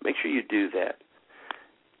 Make sure you do that.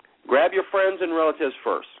 Grab your friends and relatives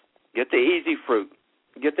first. Get the easy fruit.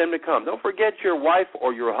 Get them to come. Don't forget your wife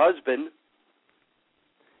or your husband.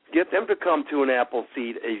 Get them to come to an apple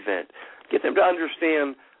seed event. Get them to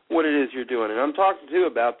understand what it is you're doing. And I'm talking, too,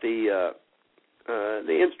 about the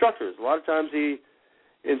instructors. A lot of times the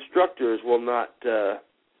instructors will not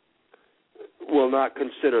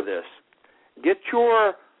consider this. Get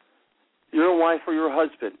your wife or your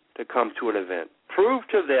husband to come to an event. Prove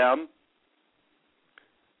to them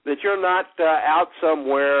that you're not out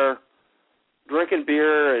somewhere drinking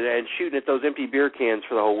beer and shooting at those empty beer cans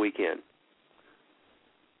for the whole weekend.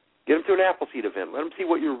 Get them to an Appleseed event. Let them see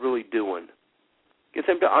what you're really doing. Get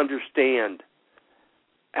them to understand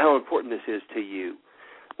how important this is to you.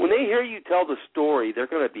 When they hear you tell the story, they're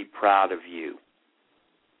going to be proud of you.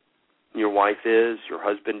 Your wife is, your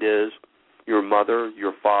husband is, your mother,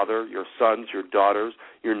 your father, your sons, your daughters,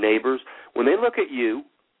 your neighbors. When they look at you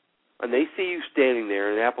and they see you standing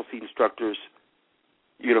there in an Appleseed instructor's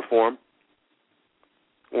uniform,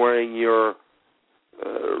 wearing your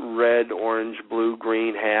red, orange, blue,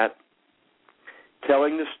 green hat,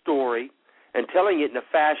 telling the story and telling it in a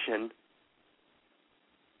fashion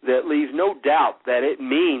that leaves no doubt that it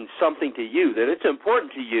means something to you, that it's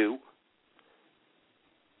important to you,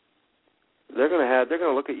 they're going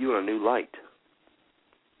to look at you in a new light.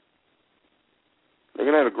 They're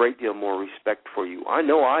going to have a great deal more respect for you. I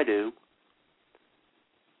know I do.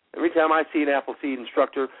 Every time I see an Appleseed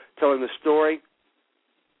instructor telling the story,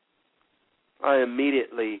 I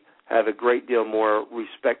immediately have a great deal more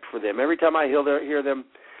respect for them. Every time I hear them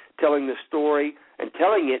telling the story and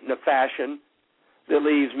telling it in a fashion that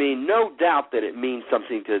leaves me no doubt that it means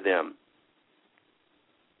something to them,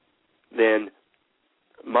 then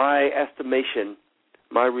my estimation,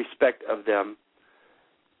 my respect of them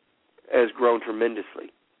has grown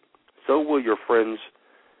tremendously. So will your friends,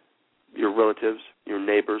 your relatives, your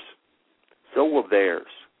neighbors. So will theirs.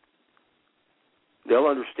 They'll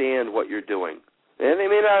understand what you're doing. And they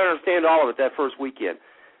may not understand all of it that first weekend,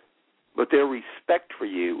 but their respect for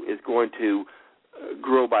you is going to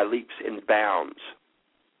grow by leaps and bounds.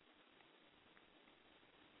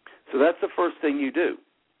 So that's the first thing you do.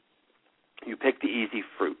 You pick the easy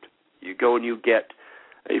fruit. You go and you get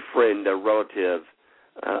a friend, a relative,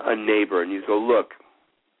 a neighbor, and you go, look,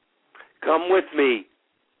 come with me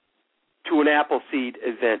to an Appleseed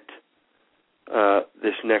event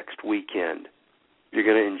this next weekend. You're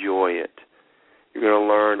going to enjoy it. You're going to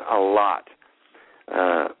learn a lot.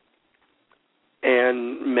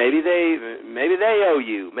 And maybe they owe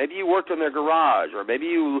you. Maybe you worked in their garage, or maybe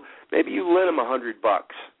you lent them $100.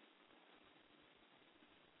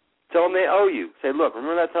 Tell them they owe you. Say, look,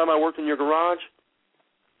 remember that time I worked in your garage?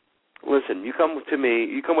 Listen, you come with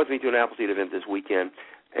me to an Appleseed event this weekend,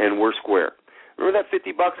 and we're square. Remember that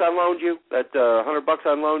 $50 I loaned you? That $100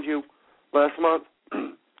 I loaned you last month?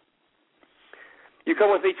 You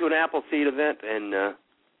come with me to an Appleseed event,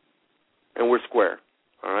 and we're square.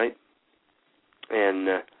 All right?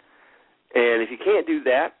 And if you can't do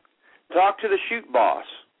that, talk to the shoot boss.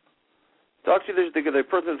 Talk to the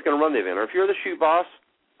person that's going to run the event. Or if you're the shoot boss,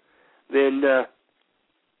 then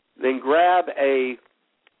grab a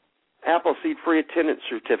Appleseed free attendance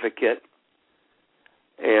certificate,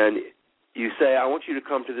 and you say, I want you to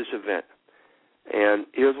come to this event. And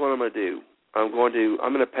here's what I'm going to do. I'm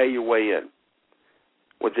going to pay your way in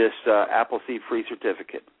with this Appleseed free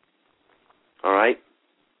certificate. All right?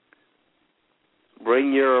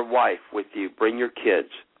 Bring your wife with you. Bring your kids.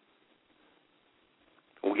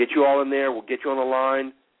 We'll get you all in there. We'll get you on the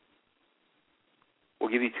line. We'll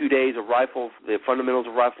give you 2 days of the fundamentals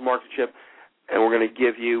of rifle marksmanship, and we're going to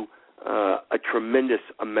give you a tremendous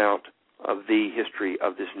amount of the history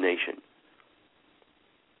of this nation.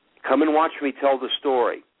 Come and watch me tell the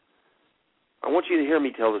story. I want you to hear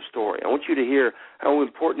me tell the story. I want you to hear how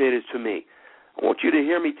important it is to me. I want you to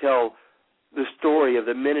hear me tell the story of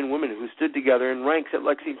the men and women who stood together in ranks at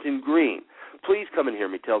Lexington Green. Please come and hear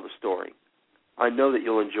me tell the story. I know that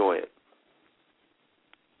you'll enjoy it.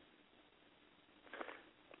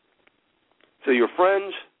 So your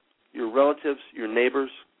friends, your relatives, your neighbors,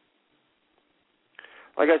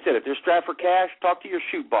 like I said, if they're strapped for cash, talk to your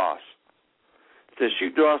shoot boss. If the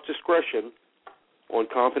shoot boss discretion on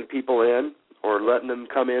confident people in or letting them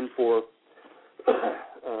come in for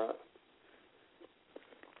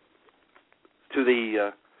to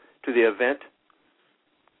the event.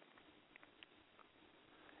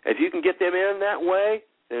 If you can get them in that way,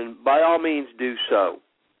 then by all means do so.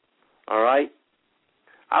 All right?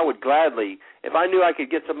 I would gladly, if I knew I could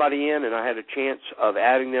get somebody in and I had a chance of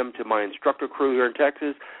adding them to my instructor crew here in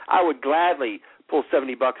Texas, I would gladly pull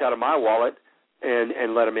 $70 out of my wallet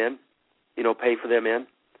and let them in, pay for them in.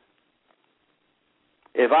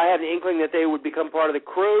 If I had an inkling that they would become part of the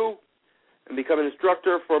crew and become an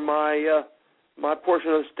instructor for my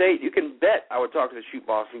portion of the state, you can bet I would talk to the shoot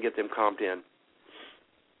boss and get them comped in.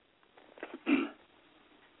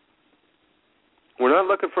 We're not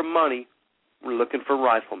looking for money. We're looking for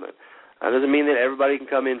riflemen. That doesn't mean that everybody can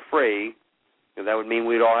come in free. That would mean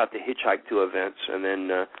we'd all have to hitchhike to events and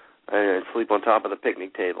then and sleep on top of the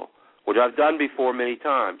picnic table, which I've done before many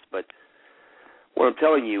times. But what I'm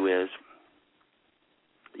telling you is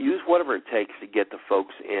use whatever it takes to get the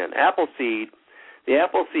folks in. The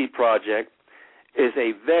Appleseed Project is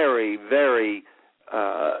a very, very,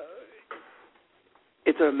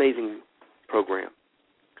 it's an amazing program.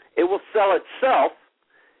 It will sell itself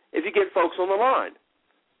if you get folks on the line,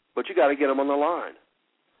 but you got to get them on the line.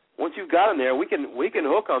 Once you've got them there, we can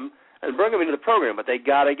hook them and bring them into the program, but they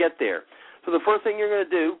got to get there. So the first thing you're going to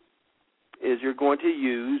do is you're going to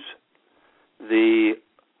use the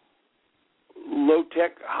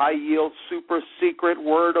low-tech, high-yield, super secret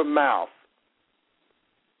word of mouth.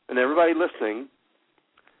 And everybody listening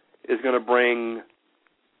is going to bring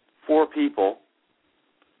 4 people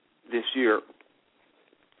this year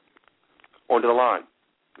onto the line.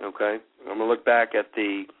 Okay, I'm going to look back at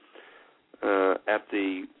the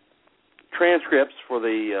transcripts for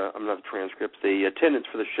the the attendance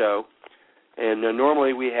for the show, and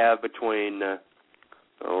normally we have between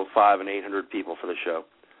 500 and 800 people for the show.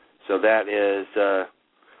 So that is,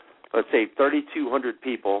 let's say, 3,200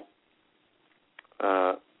 people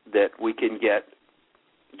that we can get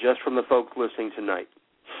just from the folks listening tonight.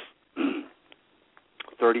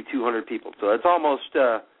 3,200 people. So that's almost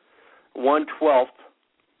 1/12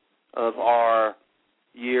 of our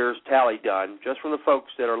year's tally done, just from the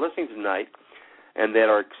folks that are listening tonight and that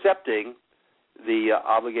are accepting the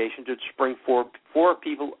obligation to bring 4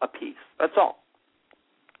 people apiece. That's all.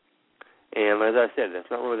 And as I said, that's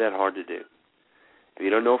not really that hard to do. If you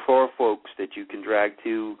don't know 4 folks that you can drag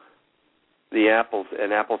to the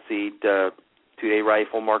Appleseed 2-day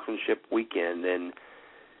rifle marksmanship weekend, then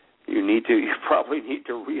you probably need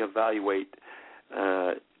to reevaluate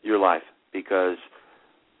your life, because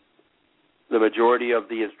the majority of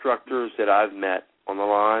the instructors that I've met on the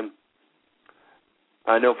line,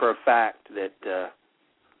 I know for a fact that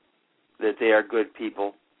they are good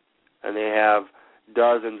people, and they have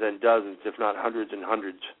dozens and dozens, if not hundreds and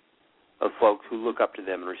hundreds, of folks who look up to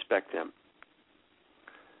them and respect them.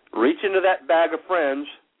 Reach into that bag of friends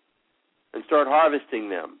and start harvesting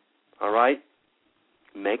them, all right?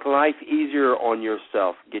 Make life easier on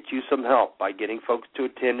yourself. Get you some help by getting folks to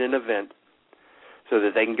attend an event so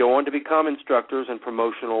that they can go on to become instructors and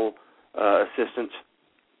promotional assistants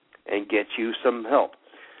and get you some help.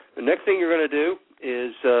 The next thing you're going to do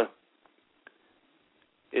is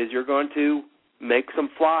you're going to make some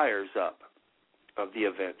flyers up of the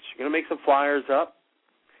events. You're going to make some flyers up,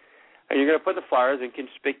 and you're going to put the flyers in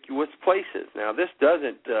conspicuous places. Now, this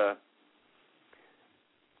doesn't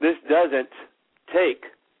take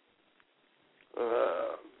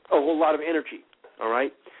a whole lot of energy, all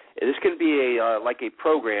right? This can be like a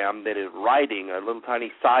program that is riding, a little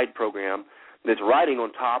tiny side program that's riding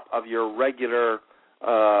on top of your regular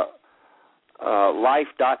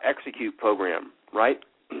life.execute program, right?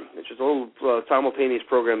 It's just a little simultaneous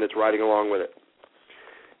program that's riding along with it.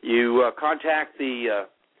 You contact the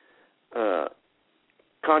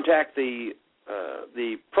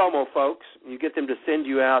promo folks. You get them to send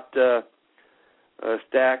you out a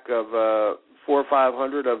stack of 400 or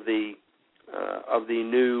 500 of the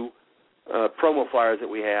new promo flyers that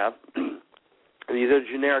we have. And these are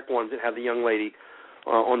generic ones that have the young lady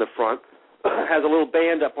on the front. Has a little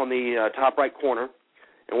band up on the top right corner.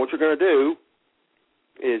 And what you're going to do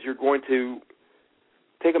is you're going to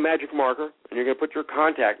take a magic marker and you're going to put your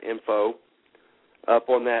contact info up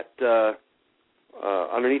on that,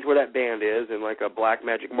 underneath where that band is, in like a black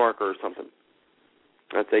magic marker or something.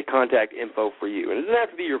 That's a contact info for you. And it doesn't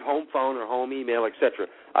have to be your home phone or home email, etc.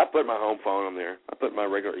 I put my home phone on there. I put my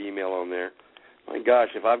regular email on there. My gosh,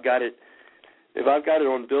 if I've got it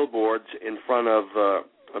on billboards in front of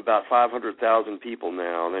about 500,000 people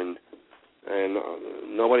now, and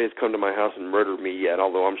nobody has come to my house and murdered me yet,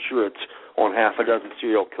 although I'm sure it's on half a dozen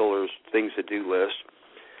serial killers' things to do list.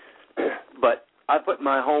 But I put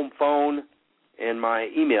my home phone and my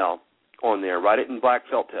email on there, write it in black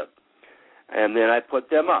felt tip, and then I put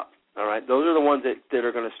them up. All right, those are the ones that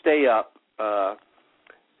are going to stay up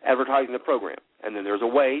advertising the program. And then there's a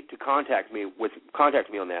way to contact me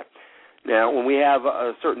on that. Now, when we have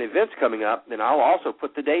certain events coming up, then I'll also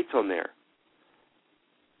put the dates on there.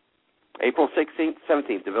 April 16th,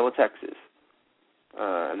 17th, Davila, Texas.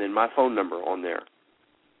 And then my phone number on there,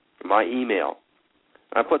 my email.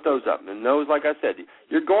 I put those up. And those, like I said,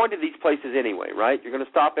 you're going to these places anyway, right? You're going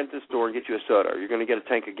to stop into the store and get you a soda, or you're going to get a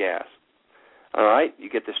tank of gas. All right? You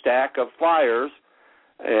get the stack of flyers,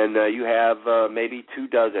 and you have maybe 2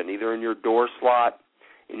 dozen, either in your door slot,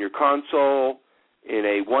 in your console, in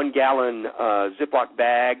a 1-gallon Ziploc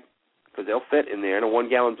bag, because they'll fit in there, in a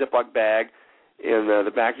 1-gallon Ziploc bag in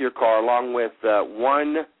the back of your car, along with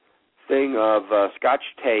one thing of Scotch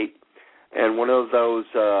tape and one of those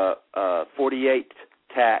 48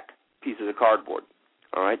 tack pieces of cardboard.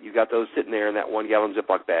 All right, you got those sitting there in that 1-gallon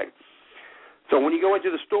Ziploc bag. So when you go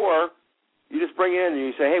into the store, you just bring in and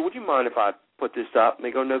you say, hey, would you mind if I put this up? And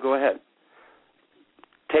they go, no, go ahead.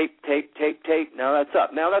 Tape. Now that's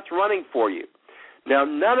up. Now that's running for you. Now,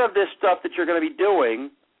 none of this stuff that you're going to be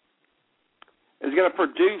doing is going to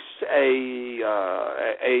produce a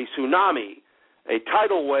tsunami, a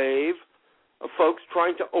tidal wave of folks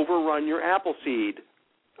trying to overrun your Appleseed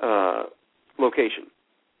location.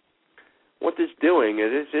 What this is doing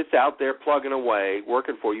is it's out there plugging away,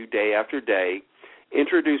 working for you day after day,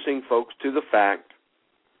 introducing folks to the fact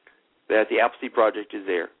that the Appleseed Project is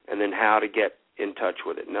there, and then how to get in touch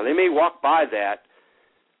with it. Now, they may walk by that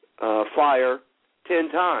flyer 10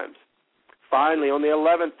 times. Finally, on the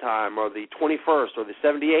 11th time or the 21st or the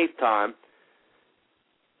 78th time,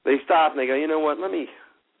 they stop and they go, you know what, let me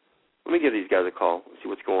give these guys a call and see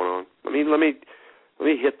what's going on. Let me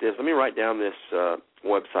hit this. Let me write down this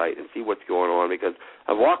website and see what's going on, because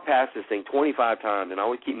I've walked past this thing 25 times and I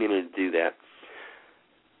always keep meaning to do that.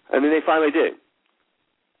 And then they finally do.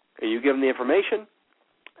 And you give them the information,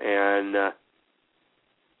 and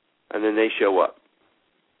then they show up.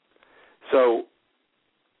 So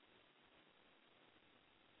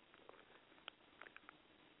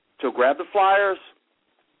grab the flyers,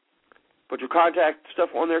 put your contact stuff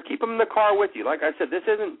on there, keep them in the car with you. Like I said, this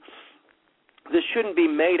shouldn't be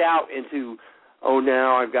made out into, oh,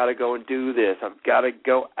 now I've got to go and do this. I've got to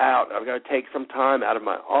go out. I've got to take some time out of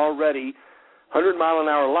my already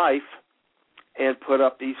 100-mile-an-hour life and put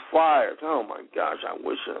up these flyers. Oh, my gosh, I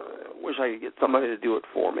wish I could get somebody to do it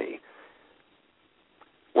for me.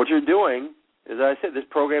 What you're doing, as I said, this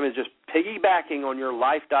program is just piggybacking on your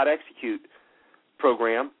life.execute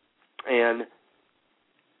program, and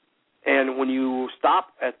when you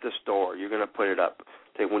stop at the store, you're going to put it up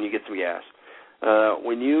when you get some gas.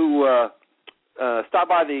 When you stop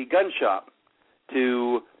by the gun shop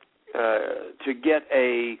to get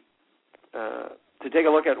to take a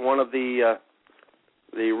look at one of the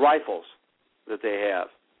rifles that they have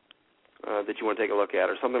that you want to take a look at,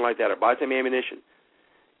 or something like that, or buy some ammunition,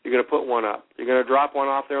 you're going to put one up. You're going to drop one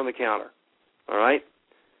off there on the counter. All right?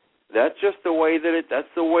 That's just the way that's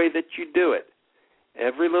the way that you do it.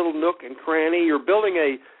 Every little nook and cranny. You're building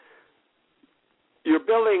a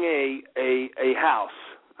house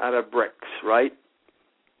out of bricks, right?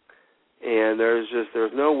 And there's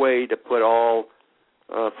no way to put all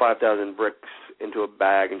 5,000 bricks into a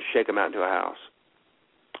bag and shake them out into a house.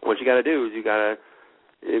 what you got to do is you've got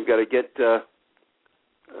to get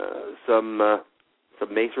some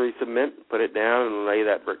masonry cement, put it down, and lay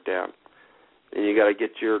that brick down. Then you got to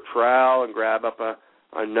get your trowel and grab up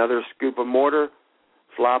another scoop of mortar,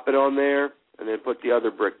 flop it on there, and then put the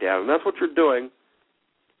other brick down. And that's what you're doing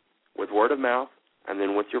with word of mouth and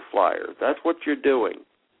then with your flyers. That's what you're doing.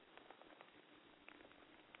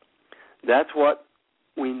 That's what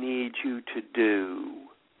we need you to do.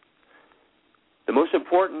 The most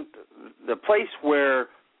important, the place where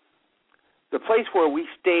we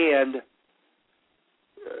stand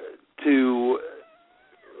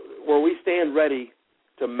where we stand ready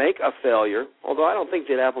to make a failure, although I don't think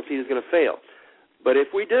that Appleseed is going to fail. But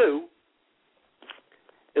if we do,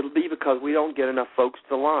 it'll be because we don't get enough folks to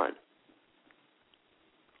the line.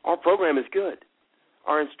 Our program is good.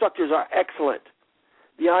 Our instructors are excellent.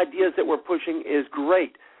 The ideas that we're pushing is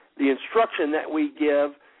great. The instruction that we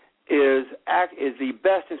give is the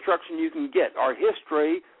best instruction you can get. Our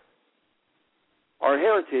history, our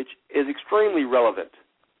heritage is extremely relevant.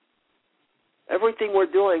 Everything we're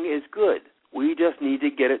doing is good. We just need to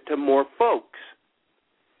get it to more folks.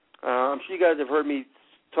 I'm sure you guys have heard me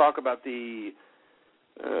talk about the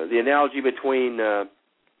analogy between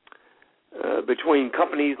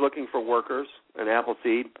companies looking for workers and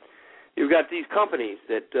Appleseed. You've got these companies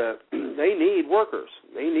that they need workers.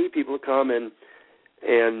 They need people to come and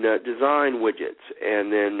design widgets, and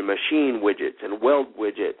then machine widgets, and weld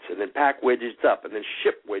widgets, and then pack widgets up, and then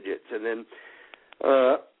ship widgets, and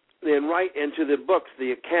then write into the books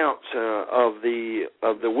the accounts of the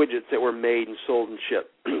widgets that were made and sold and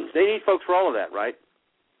shipped. They need folks for all of that, right?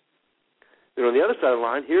 And on the other side of the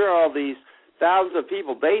line, here are all these thousands of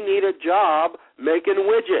people. They need a job making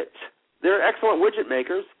widgets. They're excellent widget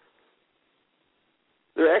makers.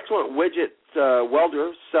 They're excellent widget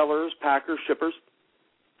welders, sellers, packers, shippers.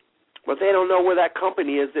 But they don't know where that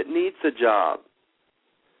company is that needs the job.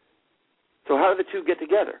 So how do the two get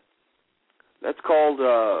together? That's called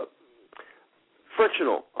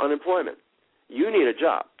frictional unemployment. You need a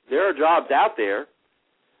job. There are jobs out there,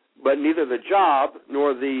 but neither the job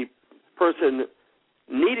nor the person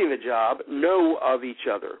needing the job know of each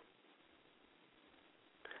other.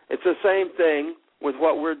 It's the same thing with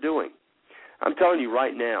what we're doing. I'm telling you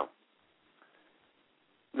right now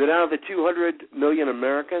that out of the 200 million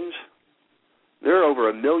Americans, there are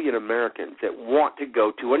over 1 million Americans that want to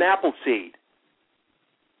go to an Appleseed.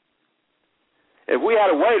 If we had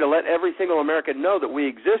a way to let every single American know that we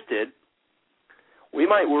existed, we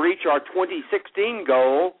might reach our 2016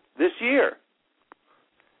 goal this year.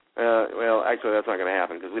 Well, actually, that's not going to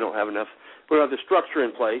happen because we don't have the structure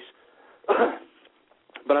in place.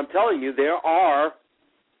 But I'm telling you, there are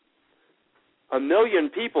 1 million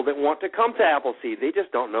people that want to come to Appleseed. They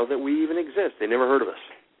just don't know that we even exist. They never heard of us.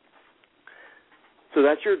 So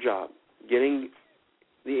that's your job, getting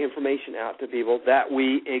the information out to people that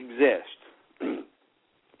we exist.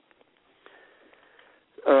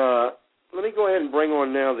 Let me go ahead and bring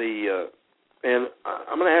on now and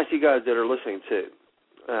I'm going to ask you guys that are listening too.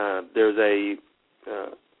 There's a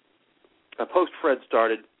post Fred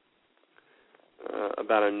started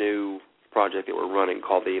about a new project that we're running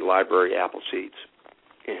called the Library Appleseeds.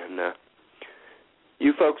 And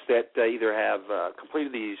you folks that either have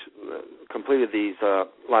completed these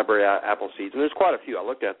Library Appleseeds, and there's quite a few. I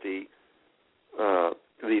looked at the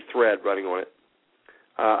thread running on it.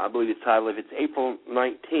 I believe it's titled, if it's April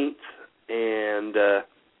 19th, and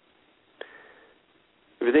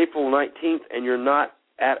if it's April 19th and you're not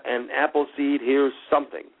at an Appleseed, here's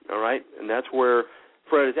something, all right? And that's where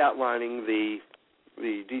Fred is outlining the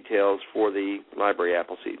details for the Library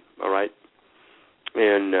Appleseed, all right?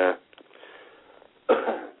 And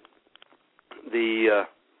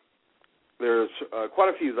there's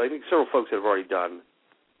quite a few, I think several folks that have already done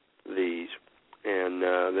these, and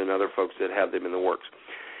then other folks that have them in the works.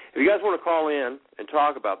 If you guys want to call in and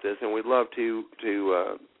talk about this, and we'd love to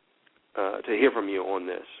hear from you on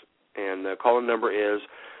this. And the call-in number is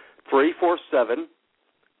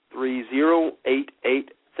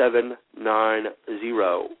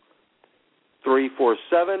 347-308-8790.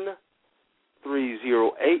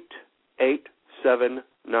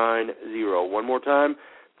 347-308-8790. One more time,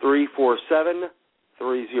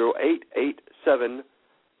 347-308-8790.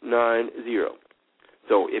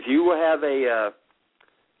 So if you have a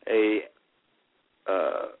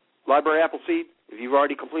Library Appleseed, if you've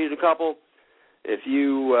already completed a couple, if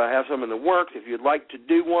you have some in the works, if you'd like to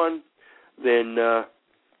do one, then I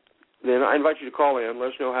invite you to call in. Let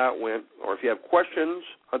us know how it went. Or if you have questions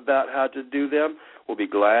about how to do them, we'll be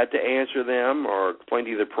glad to answer them or explain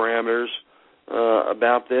to you the parameters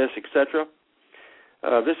about this, etc.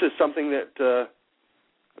 This is something that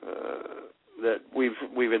that we've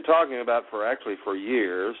been talking about for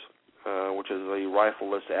years, which is the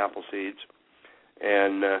rifleless apple seeds,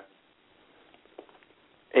 and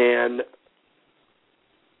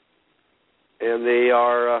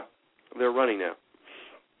they're running now.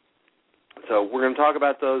 So we're going to talk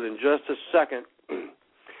about those in just a second.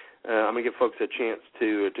 I'm going to give folks a chance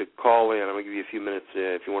to call in. I'm going to give you a few minutes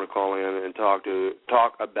if you want to call in and talk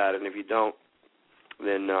about it. And if you don't,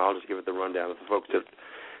 then I'll just give it the rundown.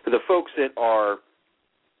 The folks that are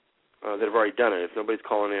that have already done it. If nobody's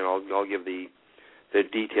calling in, I'll give the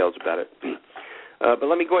details about it. But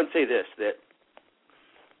let me go ahead and say this: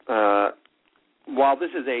 that while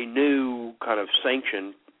this is a new kind of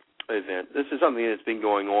sanctioned event, this is something that's been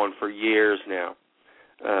going on for years now.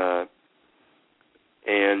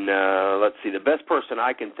 And let's see, the best person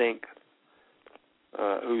I can think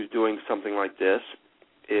who's doing something like this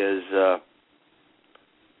is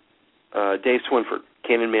Dave Swinford,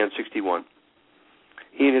 Cannon Man 61.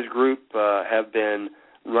 He and his group have been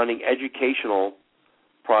running educational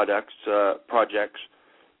projects,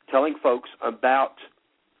 telling folks about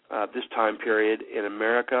this time period in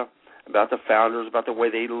America, about the founders, about the way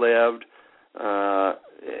they lived,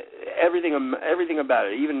 everything about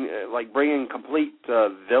it, even like bringing complete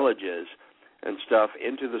villages and stuff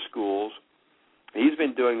into the schools. He's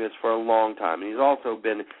been doing this for a long time, and he's also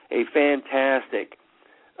been a fantastic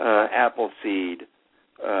apple seed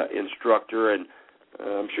instructor, and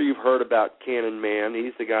I'm sure you've heard about Cannon Man.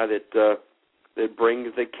 He's the guy that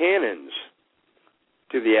brings the cannons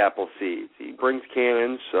to the apple seeds. He brings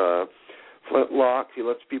cannons, flintlocks. He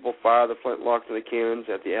lets people fire the flintlocks and the cannons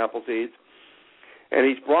at the apple seeds. And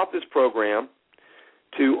he's brought this program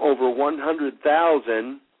to over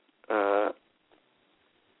 100,000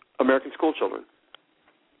 American school children.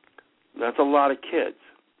 That's a lot of kids.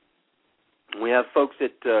 We have folks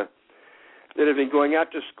that have been going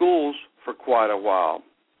out to schools for quite a while.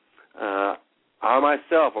 I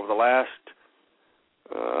myself, over the last,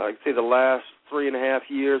 I'd say the last 3.5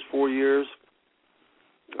 years, 4 years,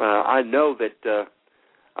 I know that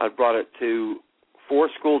I've brought it to 4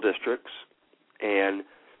 school districts and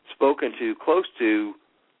spoken to close to,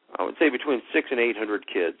 I would say, between 600 and 800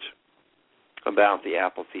 kids about the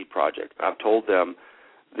Appleseed Project. I've told them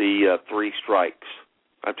the 3 strikes.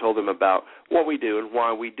 I've told them about what we do and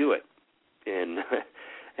why we do it, and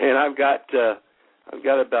I've got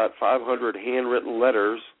about 500 handwritten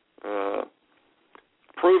letters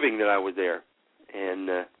proving that I was there,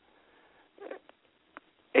 and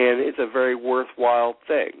it's a very worthwhile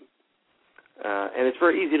thing, and it's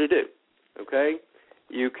very easy to do. Okay,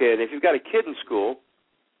 you can, if you've got a kid in school,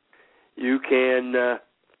 you can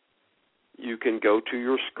go to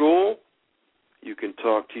your school. You can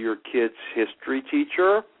talk to your kid's history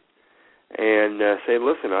teacher and say,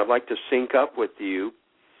 listen, I'd like to sync up with you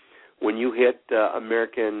when you hit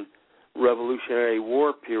American Revolutionary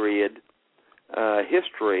War period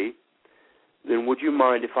history. Then would you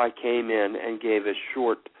mind if I came in and gave a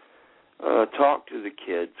short talk to the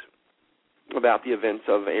kids about the events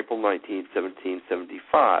of April 19th,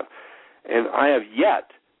 1775? And I have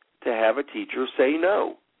yet to have a teacher say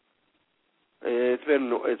no. It's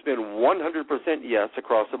been 100% yes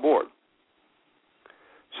across the board.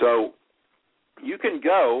 So you can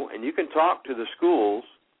go and you can talk to the schools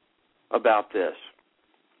about this.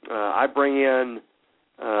 I bring in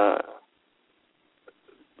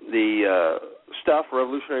the stuff,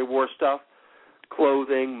 Revolutionary War stuff,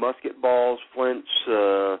 clothing, musket balls, flints,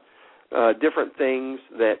 different things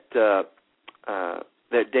that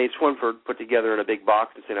Dave Swinford put together in a big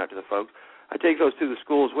box and sent out to the folks. I take those to the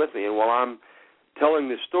schools with me, and while I'm telling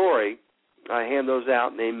the story, I hand those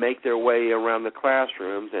out, and they make their way around the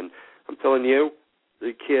classrooms. And I'm telling you,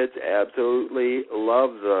 the kids absolutely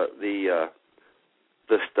love the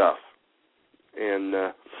stuff, and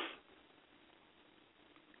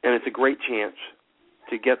it's a great chance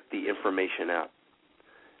to get the information out,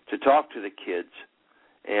 to talk to the kids,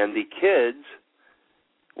 and the kids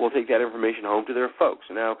will take that information home to their folks.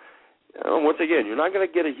 Now, once again, you're not going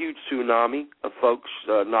to get a huge tsunami of folks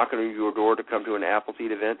knocking on your door to come to an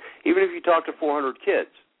Appleseed event, even if you talk to 400 kids.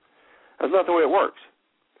 That's not the way it works.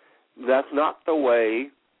 That's not the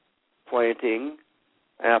way planting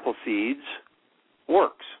apple seeds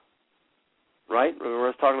works, right? Remember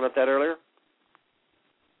us talking about that earlier?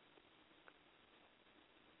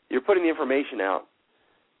 You're putting the information out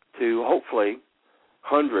to hopefully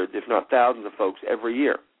hundreds, if not thousands of folks every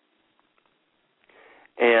year.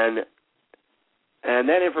 And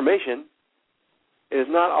that information is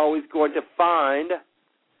not always going to find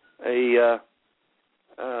a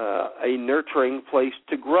nurturing place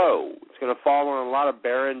to grow. It's going to fall on a lot of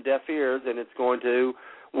barren, deaf ears, and it's going to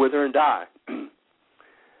wither and die.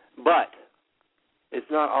 But it's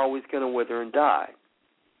not always going to wither and die.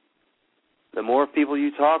 The more people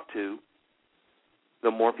you talk to,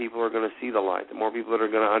 the more people are going to see the light, the more people that are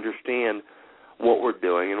going to understand what we're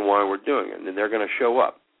doing and why we're doing it, and they're going to show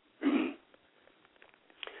up.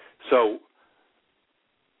 So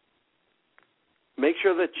make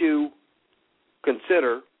sure that you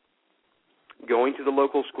consider going to the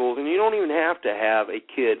local schools, and you don't even have to have a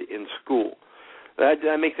kid in school.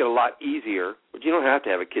 That makes it a lot easier, but you don't have to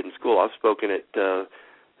have a kid in school. I've spoken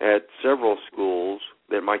at several schools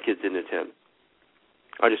that my kids didn't attend.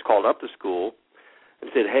 I just called up the school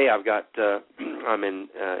and said, hey, I'm an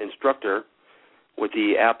instructor with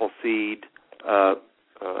the Appleseed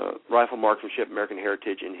Rifle Marksmanship, American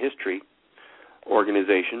Heritage, and History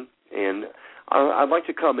organization, and I'd like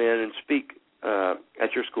to come in and speak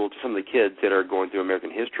at your school to some of the kids that are going through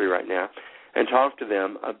American history right now and talk to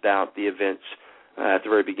them about the events at the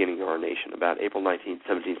very beginning of our nation, about April 19th,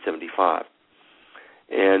 1775.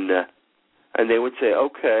 And they would say,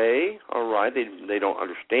 okay, all right. They don't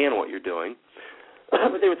understand what you're doing.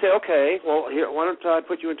 But they would say, okay, well, here, why don't I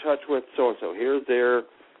put you in touch with so-and-so? Here's their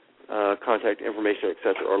contact information, et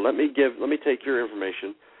cetera. Or let me take your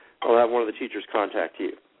information. I'll have one of the teachers contact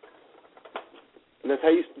you. And that's how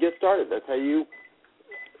you get started. That's how you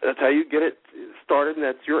get it started, and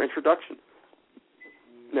that's your introduction.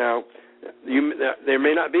 Now, there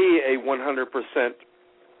may not be a 100%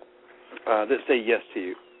 that say yes to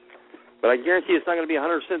you, but I guarantee it's not going to be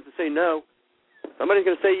 100% to say no. Somebody's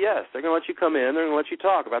going to say yes. They're going to let you come in. They're going to let you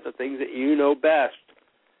talk about the things that you know best,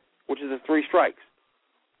 which is the 3 strikes.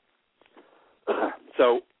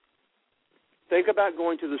 So think about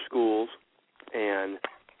going to the schools and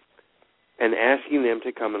asking them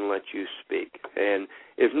to come and let you speak. And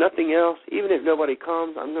if nothing else, even if nobody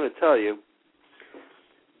comes, I'm going to tell you,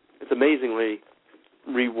 it's amazingly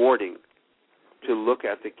rewarding to look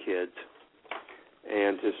at the kids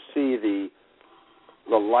and to see the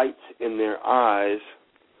lights in their eyes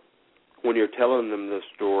when you're telling them the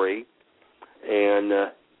story, and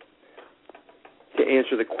to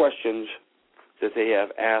answer the questions that they have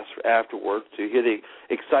asked afterwards, to hear the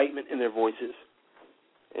excitement in their voices.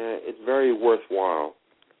 It's very worthwhile.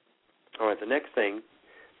 All right, the next thing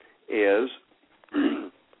is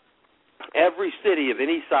every city of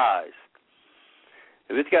any size,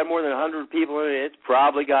 if it's got more than 100 people in it, it's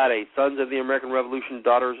probably got a Sons of the American Revolution,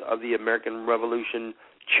 Daughters of the American Revolution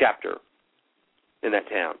chapter in that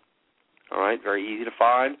town. All right, very easy to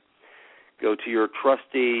find. Go to your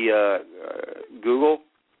trusty Google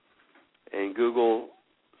and Google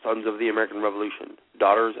Sons of the American Revolution,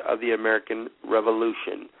 Daughters of the American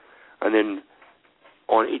Revolution. And then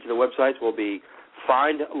on each of the websites will be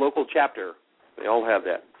Find Local Chapter. They all have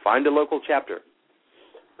that. Find a local chapter.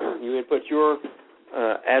 You input your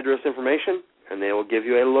address information, and they will give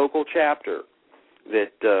you a local chapter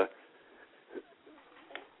that's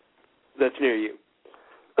near you.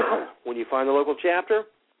 When you find the local chapter,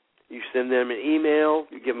 you send them an email,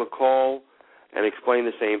 you give them a call, and explain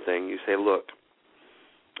the same thing. You say, look,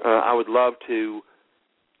 I would love to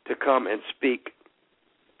come and speak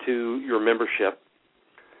to your membership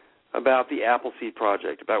about the Appleseed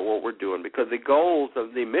Project, about what we're doing, because the goals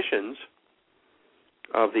of the missions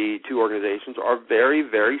of the two organizations are very,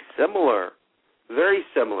 very similar. Very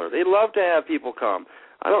similar. They love to have people come.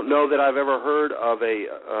 I don't know that I've ever heard of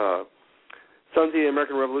a Sons of the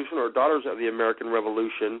American Revolution or Daughters of the American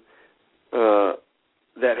Revolution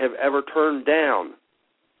that have ever turned down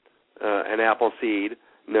an Appleseed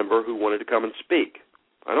member who wanted to come and speak.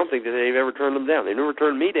 I don't think that they've ever turned them down. They've never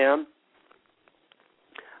turned me down.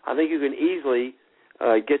 I think you can easily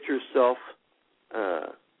get yourself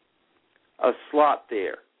a slot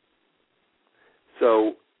there.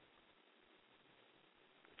 So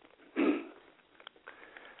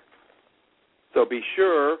be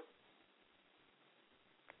sure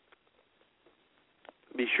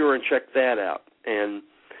and check that out. And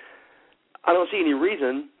I don't see any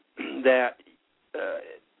reason that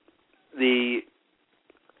the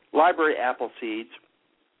library Appleseeds,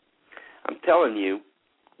 I'm telling you,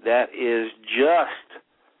 that is just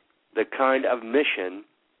the kind of mission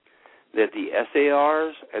that the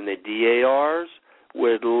SARs and the DARs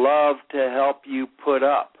would love to help you put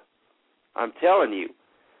up. I'm telling you,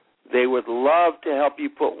 they would love to help you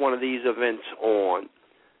put one of these events on.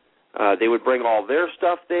 They would bring all their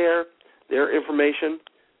stuff there, their information,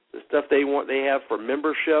 the stuff they have for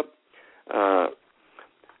membership,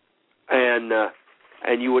 and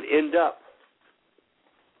you would end up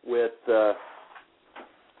with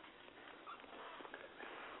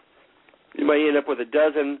you might end up with a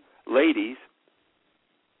dozen ladies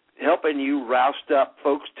helping you roust up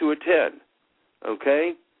folks to attend.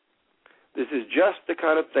 Okay? This is just the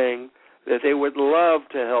kind of thing that they would love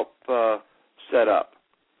to help set up,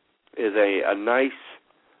 is a nice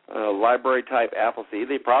library-type amphitheater.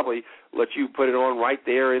 They probably let you put it on right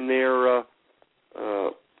there in their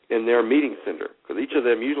meeting center, because each of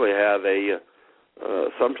them usually have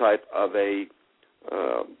some type of a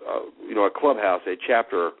clubhouse, a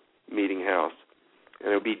chapter meeting house,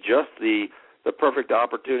 and it would be just the perfect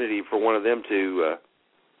opportunity for one of them to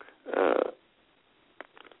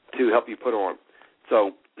help you put on.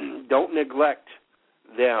 So don't neglect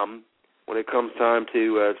them when it comes time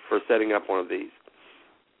for setting up one of these.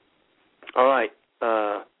 All right.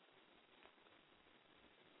 All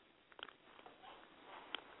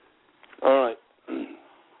right.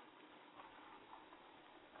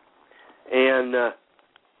 And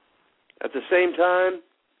at the same time,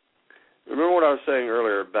 remember what I was saying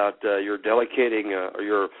earlier about your delegating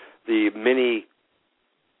the many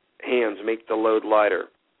hands make the load lighter.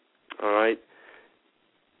 All right.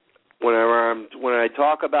 When I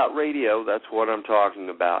talk about radio, that's what I'm talking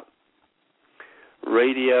about.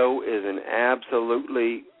 Radio is an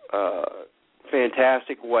absolutely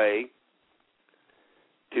fantastic way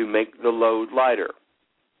to make the load lighter.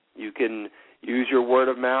 You can use your word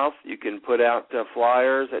of mouth. You can put out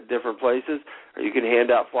flyers at different places, or you can hand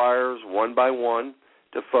out flyers one by one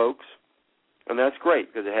to folks, and that's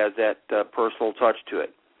great because it has that personal touch to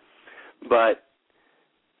it. But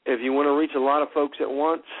if you want to reach a lot of folks at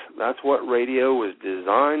once, that's what radio was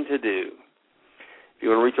designed to do. If you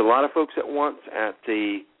want to reach a lot of folks at once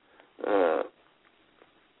in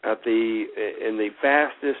the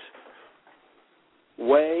fastest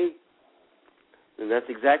way, then that's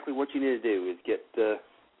exactly what you need to do, is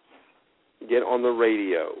get on the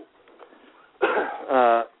radio.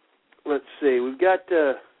 Let's see, we've got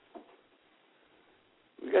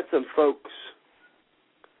some folks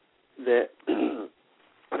that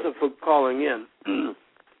some folks calling in. I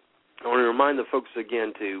want to remind the folks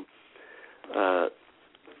again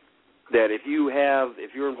that if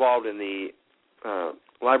you're involved in the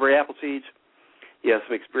library Appleseeds, you have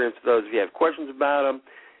some experience with those. If you have questions about them,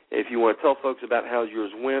 if you want to tell folks about how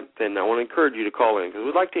yours went, then I want to encourage you to call in, because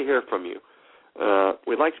we'd like to hear from you.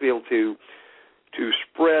 We'd like to be able to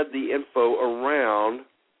spread the info around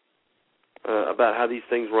about how these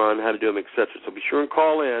things run, how to do them, etc. So be sure and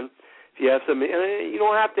call in. If you have some, you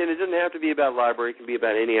don't have to, and it doesn't have to be about library. It can be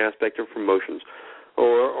about any aspect of promotions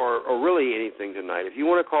or really anything tonight. If you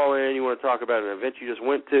want to call in, you want to talk about an event you just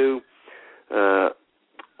went to,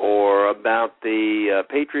 or about the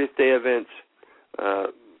Patriots Day events,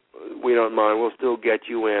 we don't mind. We'll still get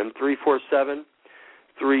you in.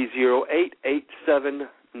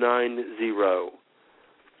 347-308-8790.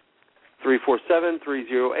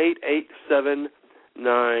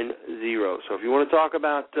 347-308-8790. So if you want to talk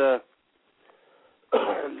about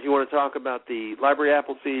the library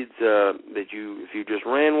Appleseeds, if you just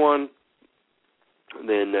ran one,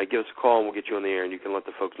 then give us a call and we'll get you on the air, and you can let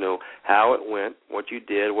the folks know how it went, what you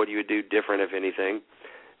did, what you would do different, if anything.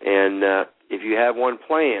 And if you have one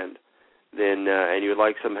planned, then and you would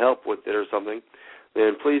like some help with it or something,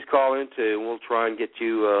 then please call in too, and we'll try and get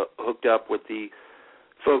you hooked up with the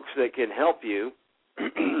folks that can help you.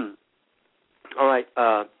 All right.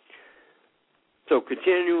 So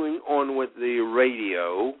continuing on with the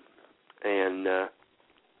radio, and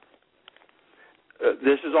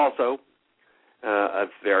this is also a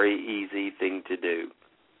very easy thing to do.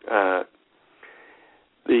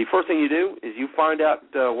 The first thing you do is you find out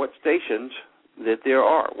what stations that there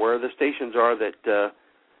are, where the stations are that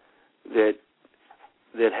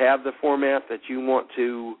have the format that you want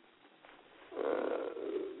to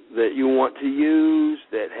use,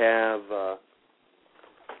 that have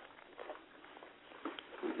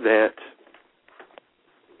that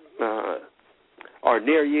are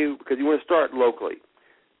near you, because you want to start locally.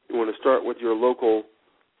 You want to start with your local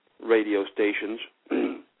radio stations.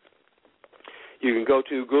 You can go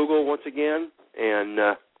to Google once again and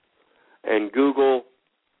Google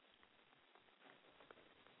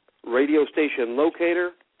radio station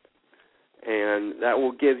locator, and that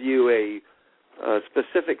will give you a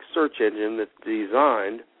specific search engine that's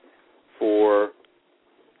designed for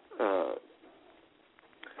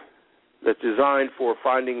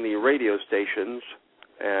finding the radio stations.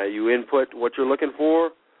 You input what you're looking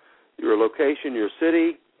for, your location, your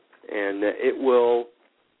city, and it will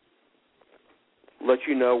let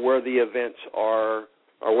you know where the events are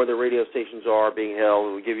or where the radio stations are being held.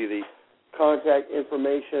 It will give you the contact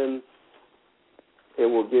information. It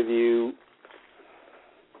will give you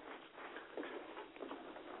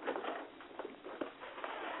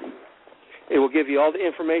It will give you all the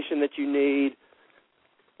information that you need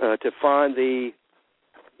to find the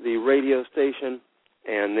radio station,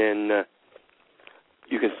 and then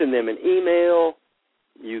you can send them an email.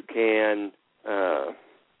 You can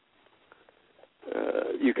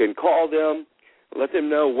call them, let them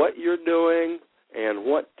know what you're doing and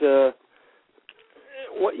what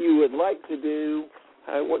you would like to do,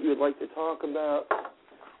 what you would like to talk about.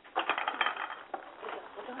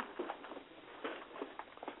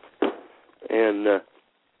 And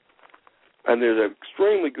there's an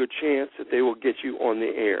extremely good chance that they will get you on the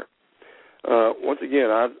air. Once again,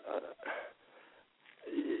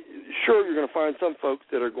 sure, you're going to find some folks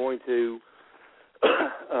that are going to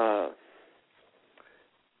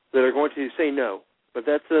say no, but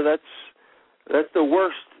that's the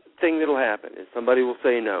worst thing that'll happen is somebody will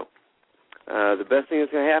say no. The best thing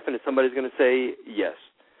that's going to happen is somebody's going to say yes.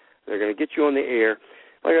 They're going to get you on the air.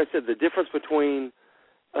 Like I said, the difference between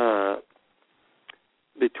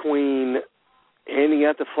handing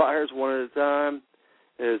out the flyers one at a time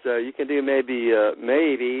is you can do maybe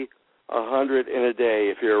 100 in a day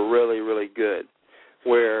if you're really, really good.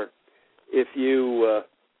 Where if you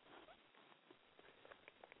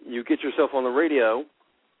get yourself on the radio,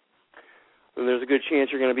 then there's a good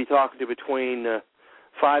chance you're going to be talking to between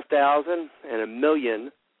 5,000 and 1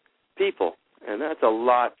 million people, and that's a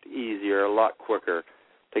lot easier, a lot quicker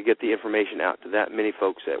to get the information out to that many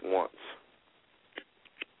folks at once.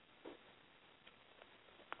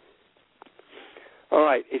 All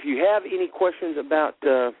right. If you have any questions about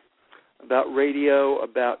radio,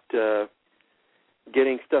 about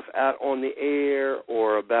getting stuff out on the air,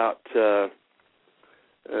 or about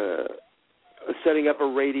setting up a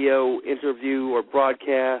radio interview or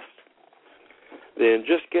broadcast, then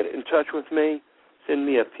just get in touch with me. Send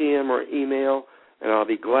me a PM or email, and I'll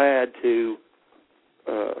be glad to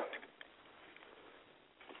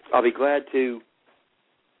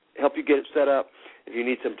help you get it set up. If you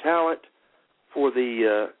need some talent for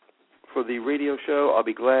the radio show, I'll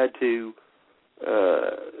be glad to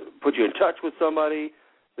put you in touch with somebody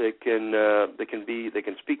that can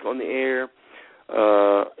speak on the air.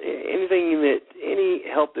 Any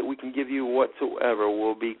help that we can give you whatsoever,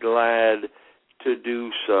 we'll be glad to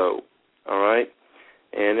do so. All right.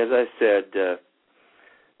 And as I said,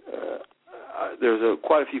 there's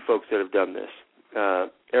quite a few folks that have done this.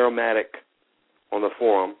 Aromatic on the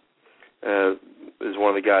forum is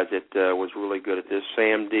one of the guys that was really good at this.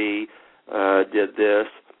 Sam D. Did this.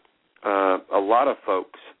 A lot of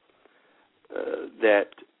folks that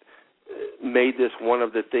made this one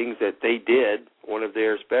of the things that they did, one of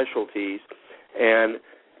their specialties, and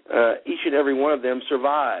each and every one of them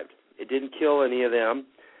survived. It didn't kill any of them,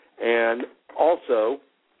 and also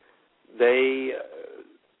they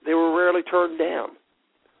were rarely turned down.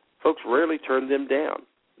 Folks rarely turned them down.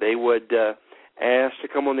 They would ask to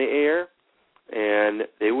come on the air, and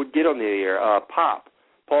they would get on the air.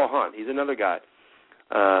 Paul Hunt, he's another guy.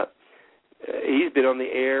 He's been on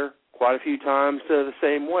the air quite a few times the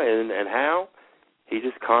same way. And how? He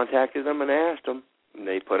just contacted them and asked them, and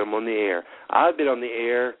they put him on the air. I've been on the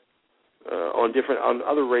air on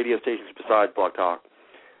other radio stations besides Blog Talk.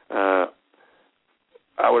 I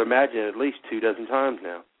would imagine at least 24 times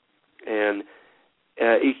now. And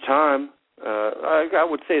each time, I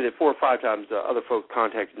would say that 4 or 5 times other folks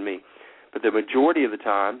contacted me. But the majority of the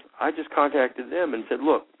times, I just contacted them and said,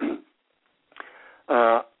 look,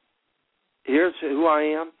 here's who I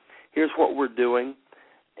am. Here's what we're doing.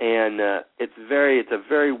 And it's a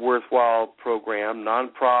very worthwhile program,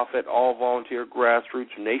 nonprofit, all-volunteer,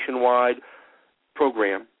 grassroots, nationwide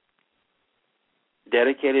program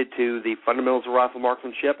dedicated to the fundamentals of rifle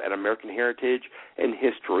marksmanship and American heritage and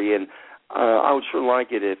history. And I would sure like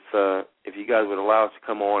it if you guys would allow us to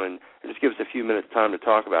come on and just give us a few minutes time to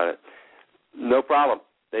talk about it. No problem.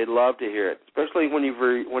 They'd love to hear it, especially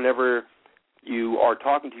whenever you are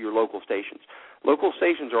talking to your local stations. Local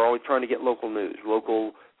stations are always trying to get local news,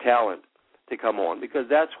 local talent to come on, because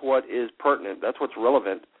that's what is pertinent. That's what's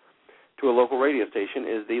relevant to a local radio station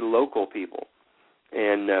is the local people.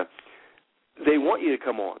 And they want you to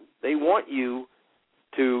come on. They want you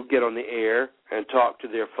to get on the air and talk to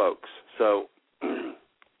their folks. So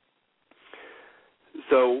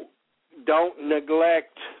don't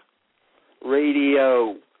neglect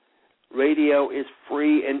radio. Radio is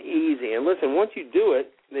free and easy. And listen, once you do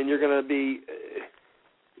it, then you're going to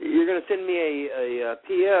send me a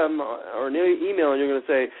PM or an email, and you're going to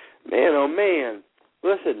say, man, oh man,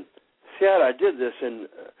 listen, Scott, I did this, and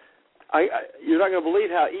you're not going to believe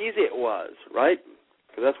how easy it was, right?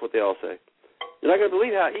 Because that's what they all say. You're not going to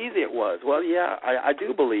believe how easy it was. Well, yeah, I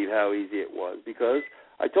do believe how easy it was, because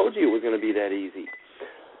I told you it was going to be that easy.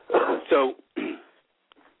 So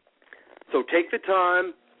take the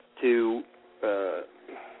time to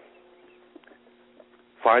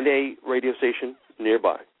find a radio station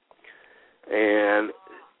nearby and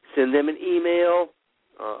send them an email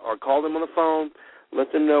or call them on the phone.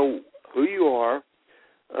 Let them know who you are,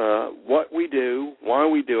 what we do, why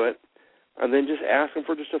we do it, and then just ask them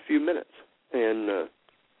for just a few minutes. And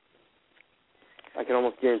I can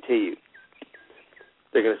almost guarantee you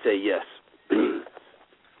they're going to say yes.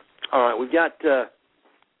 All right, we've got,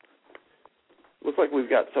 looks like we've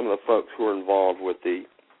got some of the folks who are involved with the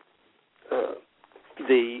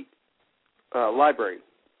library,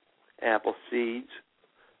 Apple Seeds,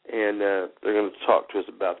 and they're going to talk to us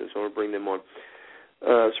about this. I'm going to bring them on.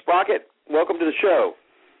 Sprocket, welcome to the show.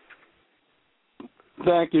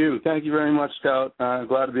 Thank you very much, Scout.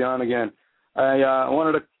 Glad to be on again. I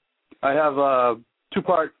have two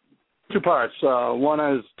parts. One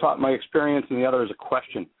is my experience, and the other is a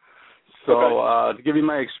question. So okay. To give you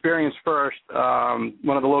my experience first,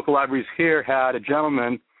 one of the local libraries here had a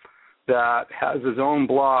gentleman that has his own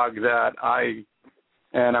blog that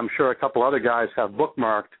and I'm sure a couple other guys have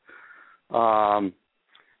bookmarked.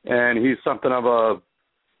 And he's something of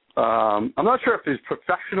I'm not sure if he's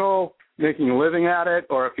professional, making a living at it,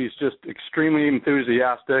 or if he's just extremely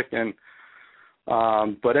enthusiastic. And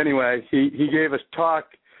but anyway, he gave us talk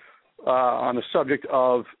on the subject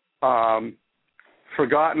of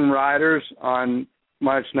forgotten riders on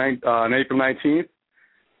April 19th,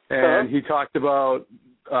 and he talked about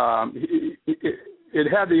it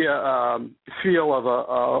had the feel of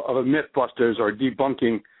a Mythbusters or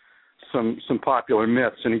debunking some popular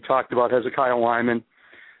myths, and he talked about Hezekiah Wyman,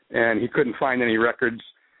 and he couldn't find any records,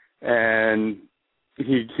 and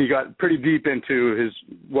he got pretty deep into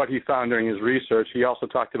what he found during his research. He also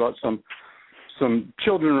talked about some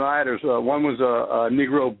children riders. One was a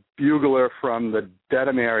Negro bugler from the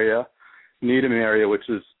Needham area, which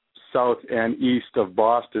is south and east of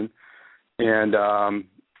Boston. And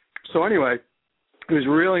so anyway, it was a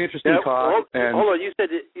really interesting talk. Hold on, you said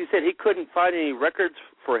he couldn't find any records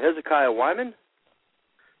for Hezekiah Wyman?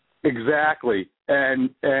 Exactly. And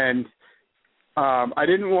I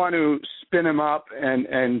didn't want to spin him up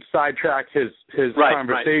and sidetrack his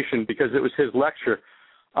conversation because it was his lecture.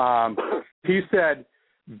 He said,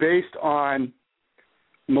 based on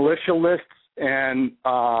militia lists and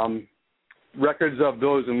records of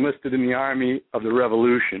those enlisted in the Army of the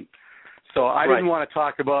Revolution. So I didn't want to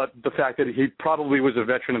talk about the fact that he probably was a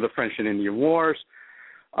veteran of the French and Indian Wars.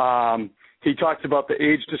 He talked about the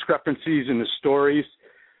age discrepancies in the stories.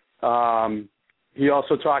 He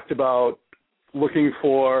also talked about looking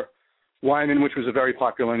for Wyman, which was a very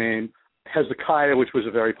popular name, Hezekiah, which was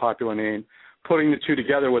a very popular name, putting the two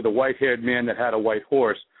together with a white-haired man that had a white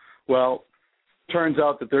horse. Well, turns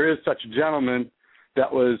out that there is such a gentleman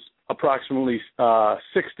that was approximately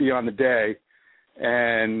 60 on the day,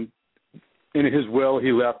 and in his will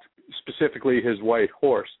he left specifically his white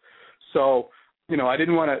horse. So, I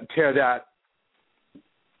didn't want to tear that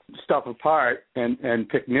stuff apart and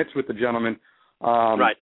pick nits with the gentleman,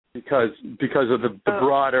 because of the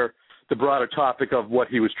broader topic of what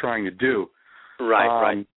he was trying to do.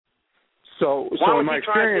 Right. So in my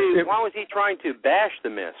experience, why was he trying to bash the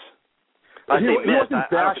myths? He wasn't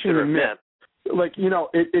bashing the myth. Like,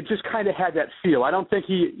 it just kind of had that feel. I don't think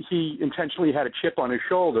he intentionally had a chip on his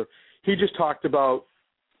shoulder. He just talked about,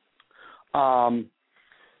 and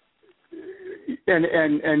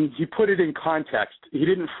he put it in context. He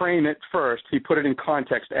didn't frame it first. He put it in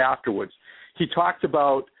context afterwards. He talked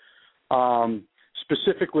about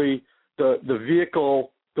specifically the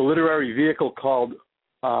vehicle, the literary vehicle called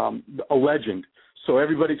a legend. So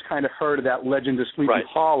everybody's kind of heard of that legend of Sleepy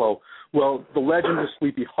Hollow. Well, the legend of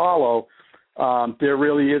Sleepy Hollow, there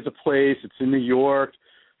really is a place. It's in New York.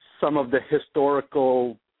 Some of the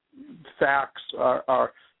historical facts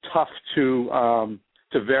are tough to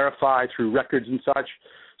verify through records and such.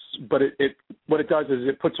 But what it does is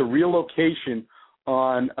it puts a real location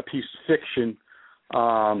on a piece of fiction,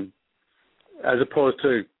 as opposed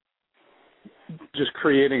to just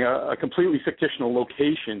creating a completely fictional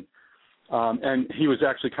location. And he was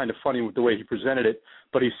actually kind of funny with the way he presented it,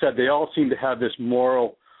 but he said they all seem to have this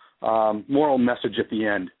moral message at the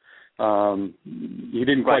end. He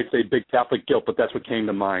didn't quite say big Catholic guilt, but that's what came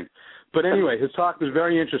to mind. But anyway, his talk was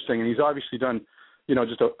very interesting, and he's obviously done,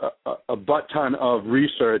 just a butt ton of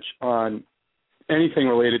research on anything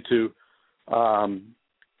related to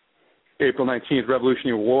April 19th,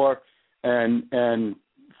 Revolutionary War, and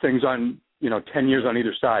things on, 10 years on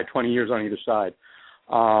either side, 20 years on either side.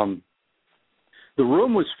 The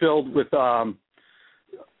room was filled with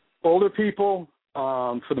older people,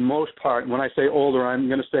 for the most part. When I say older, I'm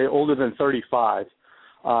going to say older than 35.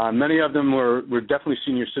 Many of them were definitely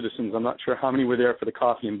senior citizens. I'm not sure how many were there for the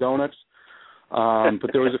coffee and donuts,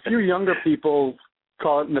 but there was a few younger people,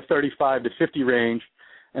 call it in the 35 to 50 range,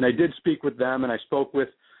 and I did speak with them, and I spoke with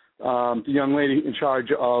the young lady in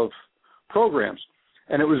charge of programs,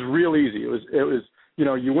 and it was real easy. It was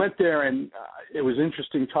you went there, and it was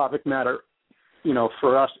interesting topic matter,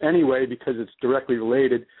 for us anyway, because it's directly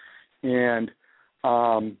related, and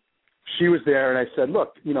she was there, and I said,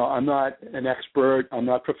 look, I'm not an expert, I'm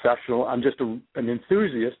not professional, I'm just an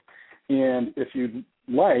enthusiast, and if you'd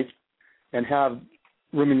like and have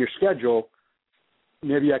room in your schedule,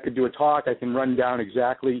 maybe I could do a talk. I can run down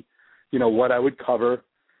exactly, what I would cover,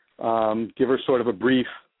 give her sort of a brief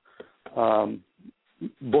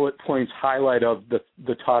bullet points highlight of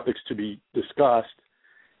the topics to be discussed,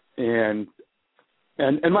 and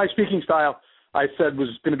my speaking style, I said, was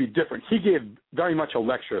going to be different. He gave very much a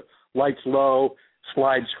lecture, lights low,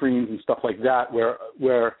 slide screens and stuff like that, where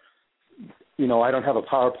I don't have a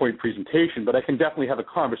PowerPoint presentation, but I can definitely have a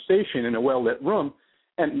conversation in a well-lit room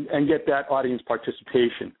and get that audience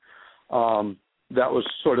participation. That was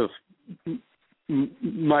sort of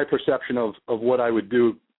my perception of what I would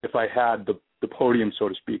do if I had the podium, so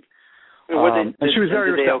to speak. And she was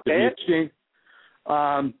very receptive.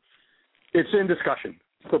 It's in discussion.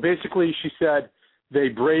 So basically, she said they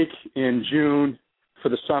break in June for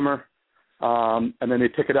the summer, and then they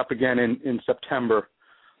pick it up again in September.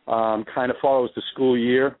 Kind of follows the school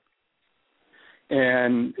year,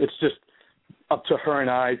 and it's just up to her and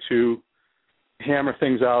I to hammer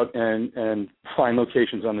things out and find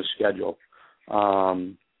locations on the schedule.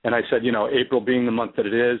 And I said, April being the month that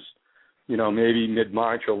it is, maybe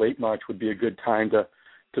mid-March or late March would be a good time to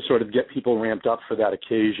sort of get people ramped up for that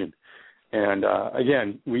occasion. And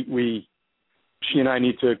again, she and I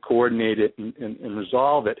need to coordinate it and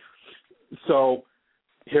resolve it. So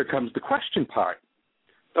here comes the question part.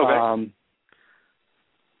 Okay.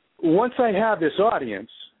 Once I have this audience,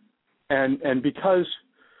 and because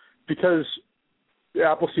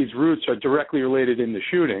Appleseed's roots are directly related in the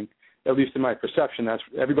shooting, at least in my perception, that's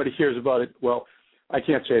everybody hears about it. Well, I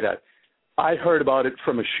can't say that. I heard about it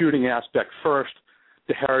from a shooting aspect first.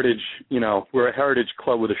 The heritage, we're a heritage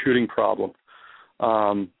club with a shooting problem.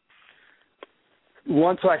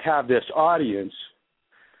 Once I have this audience,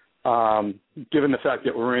 given the fact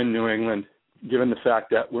that we're in New England, given the fact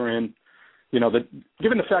that we're in,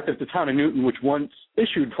 given the fact that the town of Newton, which once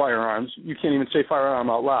issued firearms, you can't even say firearm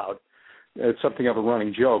out loud. It's something of a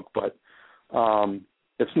running joke, but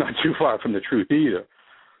it's not too far from the truth either.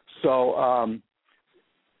 So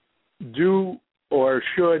do or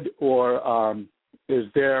should or is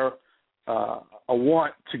there a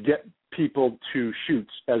want to get people to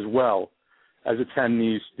shoots as well as attend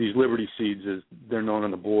these Liberty Seeds, as they're known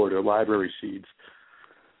on the board, or library seeds?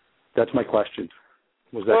 That's my question.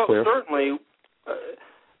 Was that clear? Well, certainly,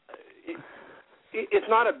 it's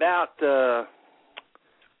not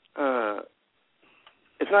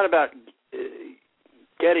about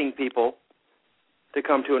getting people to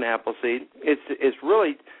come to an Appleseed. It's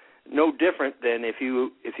really no different than if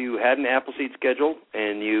you had an Appleseed schedule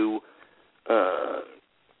and you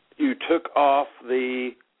took off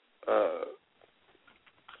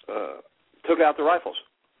took out the rifles.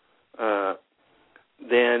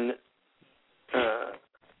 Then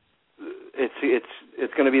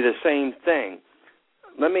it's going to be the same thing.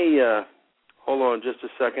 Let me hold on just a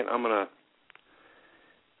second. I'm gonna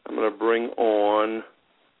bring on.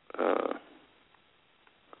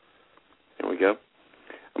 Here we go.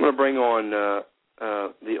 I'm going to bring on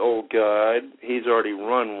the old guide. He's already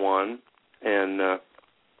run one, and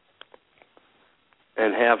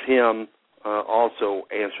have him also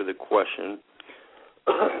answer the question.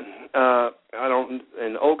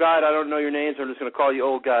 Old guide, I don't know your name, so I'm just going to call you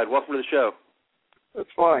old guide. Welcome to the show. That's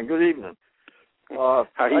fine. Good evening. How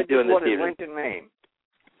are you doing this evening? In Lincoln, Maine.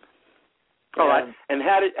 All right. And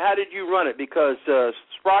how did you run it? Because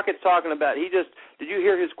Sprocket's talking about. Did you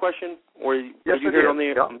hear his question, or yes, did you hear it on the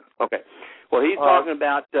air? Yeah. Okay. Well, he's talking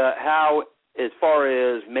about how, as far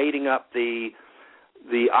as mating up the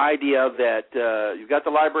idea that you've got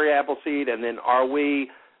the library Appleseed, and then are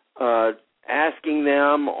we asking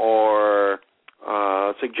them or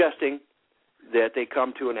suggesting that they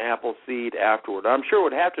come to an Appleseed afterward? I'm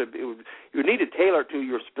sure you would need to tailor it to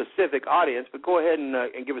your specific audience, but go ahead and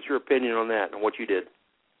give us your opinion on that and what you did.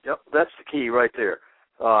 Yep, that's the key right there.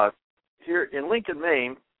 Here in Lincoln,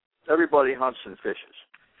 Maine, everybody hunts and fishes.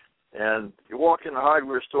 And you walk in the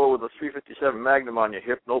hardware store with a .357 Magnum on your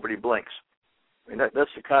hip, nobody blinks. I mean,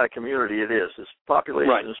 that's the kind of community it is. This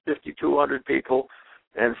population is 5,200 people.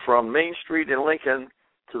 And from Main Street in Lincoln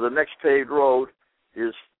to the next paved road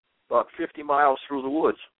is about 50 miles through the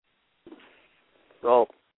woods. So,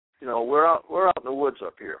 we're out in the woods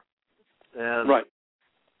up here. And right.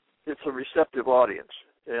 It's a receptive audience.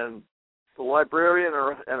 And the librarian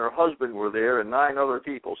and her husband were there and 9 other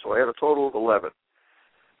people, so I had a total of 11.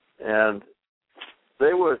 And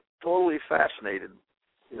they were totally fascinated.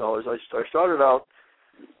 As I started out,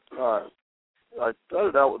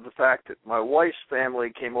 with the fact that my wife's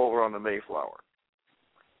family came over on the Mayflower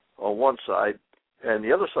on one side, and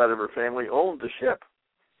the other side of her family owned the ship.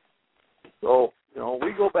 So,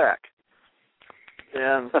 we go back.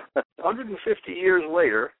 And 150 years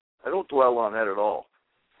later, I don't dwell on that at all,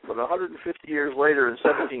 but 150 years later in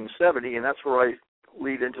 1770, and that's where I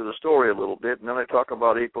lead into the story a little bit, and then I talk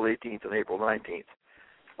about April 18th and April 19th.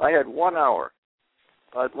 I had 1 hour.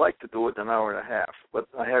 I'd like to do it in an hour and a half, but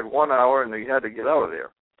I had 1 hour, and we had to get out of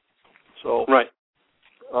there. So right.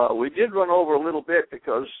 We did run over a little bit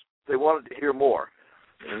because they wanted to hear more,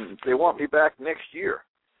 and they want me back next year.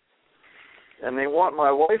 And they want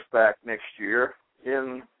my wife back next year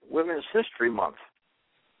in Women's History Month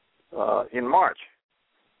in March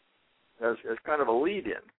as kind of a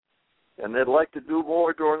lead-in. And they'd like to do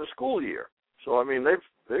more during the school year. So,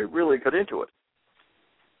 they really got into it.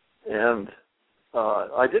 And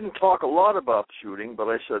I didn't talk a lot about shooting, but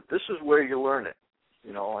I said, this is where you learn it,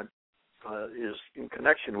 is in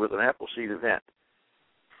connection with an Appleseed event.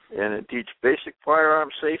 And it teaches basic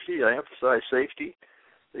firearm safety. I emphasize safety.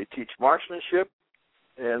 They teach marksmanship,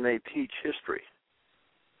 and they teach history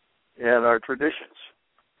and our traditions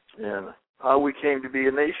and how we came to be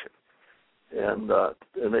a nation. And I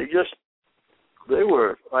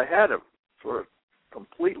had them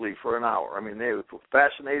completely for an hour. They were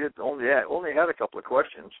fascinated, only had a couple of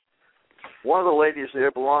questions. One of the ladies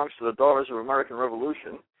there belongs to the Daughters of American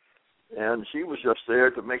Revolution, and she was just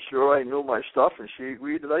there to make sure I knew my stuff, and she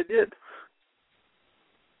agreed that I did.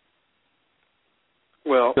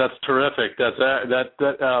 Well, that's terrific.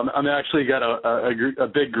 I'm actually got a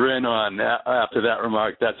big grin on that after that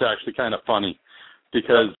remark. That's actually kind of funny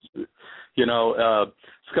because,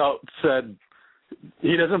 Scout said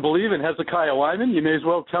he doesn't believe in Hezekiah Wyman. You may as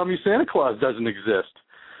well tell me Santa Claus doesn't exist.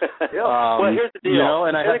 Yeah. Well, here's the deal.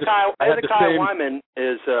 And Hezekiah Wyman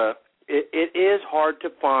is it is hard to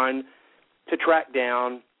track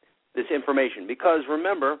down this information because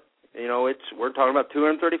remember, we're talking about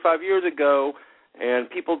 235 years ago. And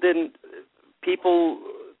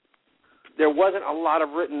there wasn't a lot of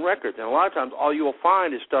written records. And a lot of times all you will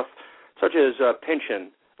find is stuff such as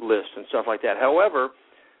pension lists and stuff like that. However,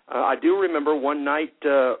 I do remember one night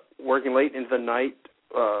working late into the night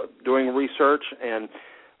doing research, and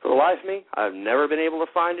for the life of me, I've never been able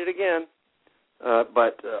to find it again.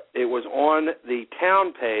 But it was on the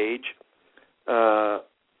town page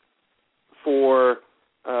for...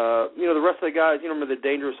 the rest of the guys, remember the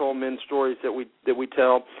Dangerous Old Men stories that we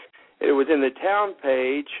tell? It was in the town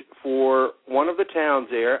page for one of the towns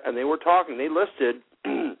there, and they were talking. They listed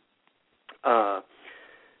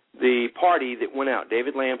the party that went out,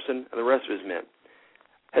 David Lamson and the rest of his men.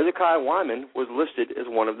 Hezekiah Wyman was listed as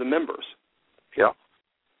one of the members. Yeah.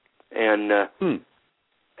 And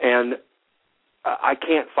I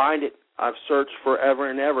can't find it. I've searched forever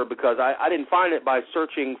and ever because I didn't find it by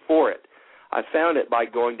searching for it. I found it by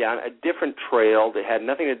going down a different trail that had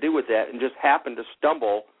nothing to do with that and just happened to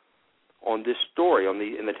stumble on this story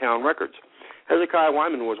in the town records. Hezekiah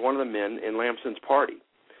Wyman was one of the men in Lamson's party.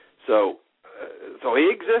 So he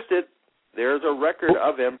existed. There's a record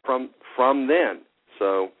of him from then.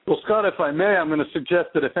 So, well, Scott, if I may, I'm going to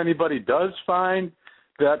suggest that if anybody does find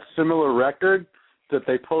that similar record, that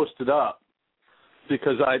they post it up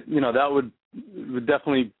because that would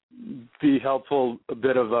definitely be helpful, a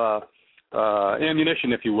bit of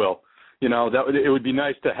ammunition, if you will. It would be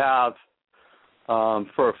nice to have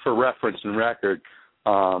for reference and record.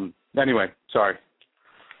 Anyway, sorry.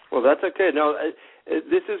 Well, that's okay. No,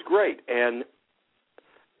 this is great, and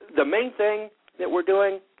the main thing that we're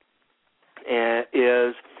doing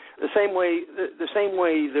is the same way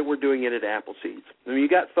that we're doing it at Appleseeds. You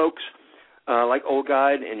got folks like Old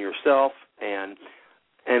Guide and yourself, and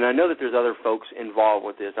I know that there's other folks involved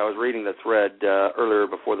with this. I was reading the thread earlier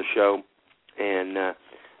before the show. And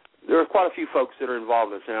there are quite a few folks that are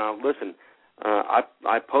involved in this. Now, listen,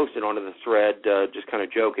 I posted onto the thread, just kind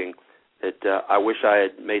of joking, that I wish I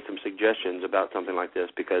had made some suggestions about something like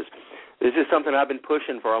this because this is something I've been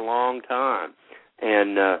pushing for a long time.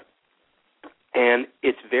 And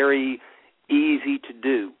it's very easy to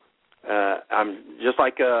do. I'm just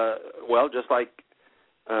like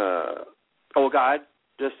Old Guide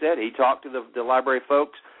just said. He talked to the library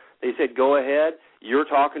folks. They said, go ahead. You're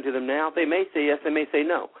talking to them now. They may say yes, they may say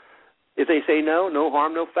no. If they say no, no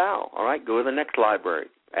harm, no foul. All right, go to the next library.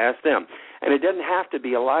 Ask them. And it doesn't have to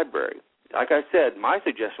be a library. Like I said, my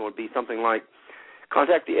suggestion would be something like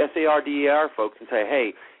contact the SARDER folks and say,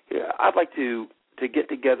 hey, I'd like to get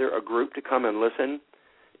together a group to come and listen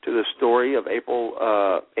to the story of April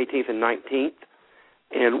 18th and 19th.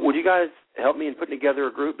 And would you guys help me in putting together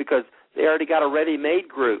a group? Because they already got a ready-made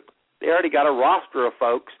group. They already got a roster of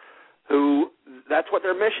folks who that's what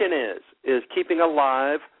their mission is keeping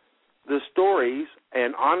alive the stories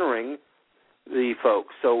and honoring the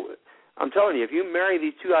folks. So I'm telling you, if you marry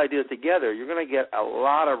these two ideas together, you're going to get a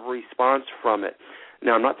lot of response from it.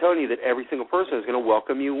 Now, I'm not telling you that every single person is going to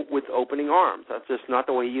welcome you with opening arms. That's just not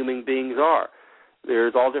the way human beings are.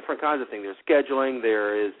 There's all different kinds of things. There's scheduling.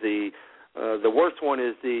 There is the worst one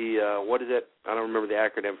is the, what is it? I don't remember the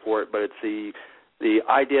acronym for it, but it's the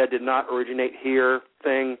idea did not originate here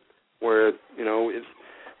thing where, you know, if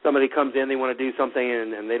somebody comes in, they want to do something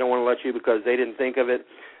and they don't want to let you because they didn't think of it.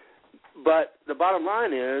 But the bottom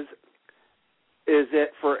line is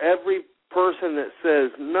that for every person that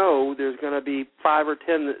says no, there's going to be 5 or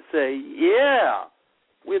 10 that say, yeah,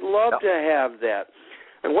 we'd love to have that.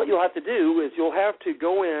 And what you'll have to do is you'll have to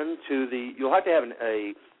go into you'll have to have an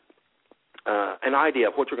idea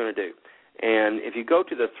of what you're going to do. And if you go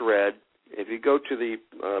to the thread, if you go to the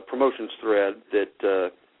promotions thread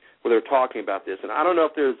that where they're talking about this, and I don't know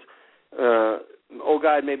if there's old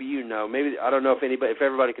guy, maybe you know, maybe I don't know if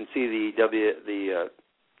everybody can see the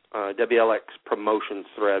WLX promotions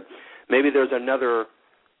thread. Maybe there's another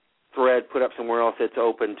thread put up somewhere else that's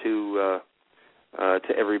open to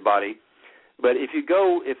everybody. But if you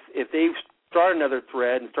go, if they start another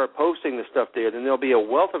thread and start posting the stuff there, then there'll be a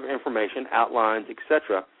wealth of information, outlines,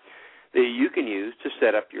 etc., that you can use to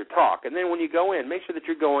set up your talk. And then when you go in, make sure that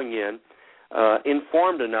you're going in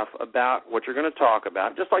informed enough about what you're going to talk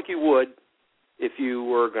about, just like you would if you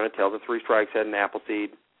were going to tell the 3 strikes at an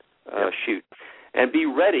Appleseed shoot. And be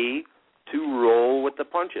ready to roll with the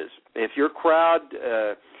punches. If your crowd,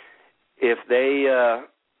 if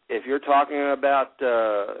you're talking about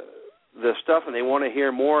the stuff and they want to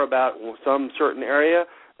hear more about some certain area,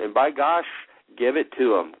 then by gosh, give it to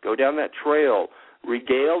them. Go down that trail.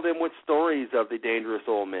 Regale them with stories of the dangerous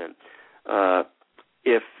old men.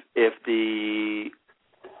 If the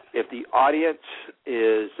audience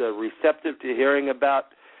is receptive to hearing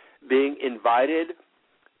about being invited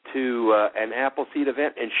to an Appleseed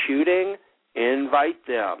event and shooting, invite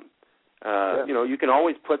them. You know, you can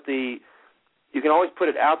always put it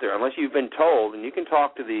out there unless you've been told, and you can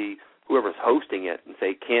talk to whoever's hosting it and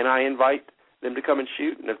say, can I invite them to come and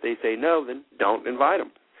shoot? And if they say no, then don't invite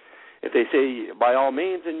them. If they say by all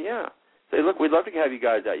means, then yeah. Say, look, we'd love to have you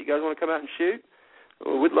guys out. You guys want to come out and shoot?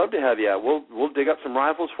 We'd love to have you out. We'll dig up some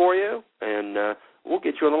rifles for you, and we'll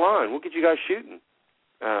get you on the line. We'll get you guys shooting.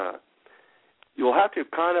 You'll have to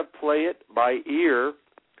kind of play it by ear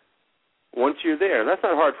once you're there. And that's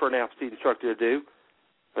not hard for an Appleseed instructor to do.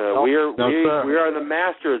 We are the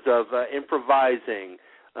masters of improvising,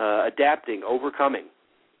 adapting, overcoming.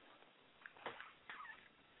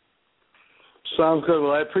 Sounds good.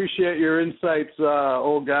 Well, I appreciate your insights,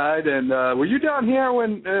 old guide. And were you down here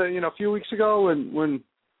when, a few weeks ago when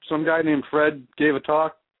some guy named Fred gave a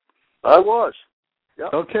talk? I was.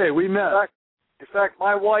 Yep. Okay, we met. In fact,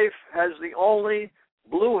 my wife has the only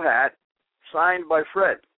blue hat signed by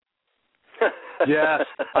Fred. Yes,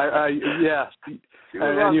 yes.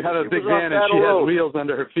 And you had a big van, and she has wheels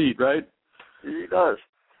under her feet, right? She does.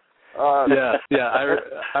 Yeah.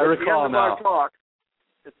 I recall now.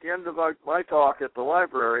 At the end of my talk at the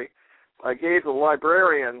library, I gave the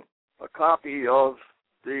librarian a copy of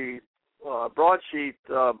the broadsheet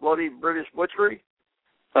Bloody British Butchery.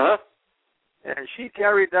 Uh-huh. And she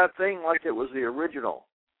carried that thing like it was the original.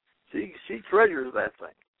 She treasures that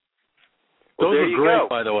thing. Those are great,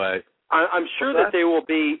 by the way. I'm sure that they will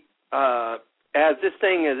be, as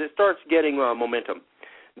it starts getting momentum,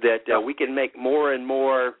 that we can make more and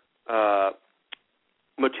more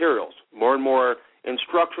materials, more and more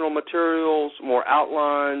instructional materials, more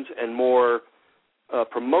outlines, and more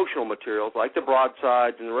promotional materials like the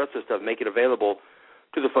broadsides and the rest of the stuff, make it available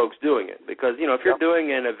to the folks doing it. Because, if you're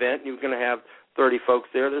doing an event and you're going to have 30 folks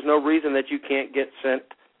there's no reason that you can't get sent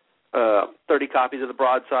 30 copies of the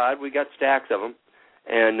broadside. We got stacks of them,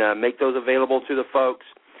 and make those available to the folks.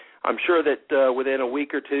 I'm sure that within a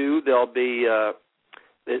week or two there'll be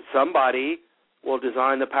that somebody will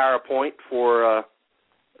design the PowerPoint for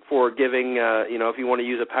giving, if you want to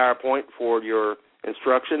use a PowerPoint for your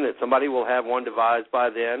instruction, that somebody will have one devised by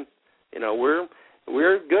then.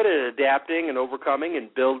 We're good at adapting and overcoming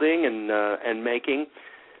and building and making.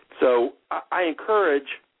 So I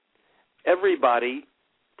encourage everybody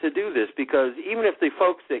to do this, because even if the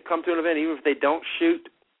folks that come to an event, even if they don't shoot,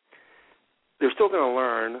 they're still going to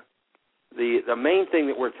learn. The main thing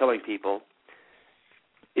that we're telling people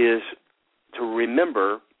is to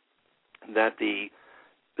remember that the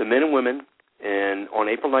men and women on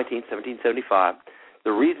April 19th, 1775,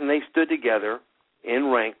 the reason they stood together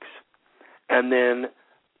in ranks, and then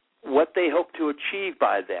what they hoped to achieve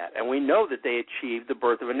by that. And we know that they achieved the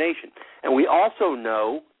birth of a nation. And we also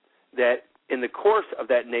know that in the course of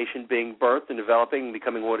that nation being birthed and developing and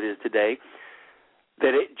becoming what it is today,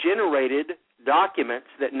 that it generated documents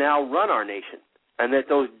that now run our nation, and that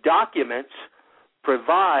those documents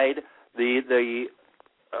provide the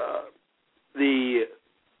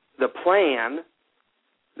plan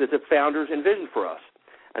that the founders envisioned for us.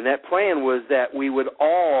 And that plan was that we would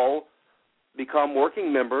all become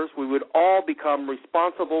working members, we would all become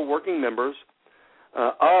responsible working members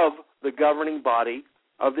of the governing body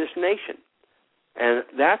of this nation. And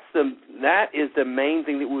that is the main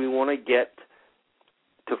thing that we want to get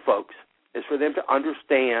to folks, is for them to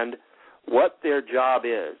understand what their job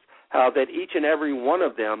is, how that each and every one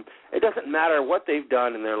of them, it doesn't matter what they've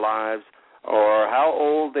done in their lives or how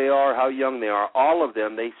old they are, how young they are, all of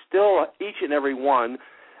them, they still, each and every one,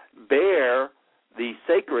 bear the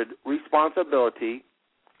sacred responsibility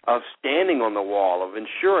of standing on the wall, of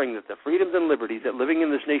ensuring that the freedoms and liberties that living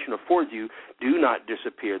in this nation affords you do not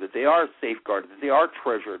disappear, that they are safeguarded, that they are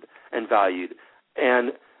treasured and valued.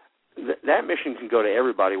 And that mission can go to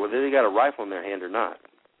everybody, whether they got a rifle in their hand or not.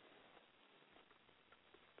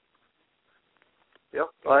 Yep.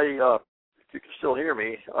 If you can still hear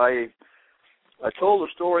me, I told the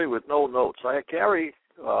story with no notes. I carry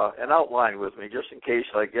an outline with me just in case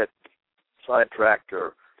I get sidetracked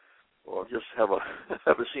or just have a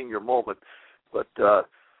senior moment. But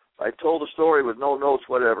I told the story with no notes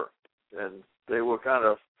whatever, and they were kind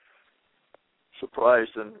of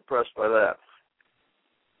surprised and impressed by that.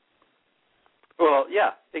 Well,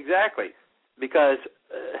 yeah, exactly, because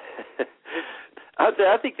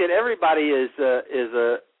I think that everybody is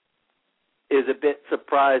a bit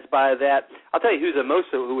surprised by that. I'll tell you who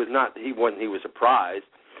was not. He was surprised,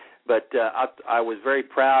 but I was very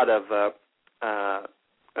proud of. I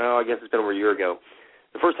guess it's been over a year ago.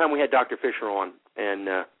 The first time we had Dr. Fisher on, and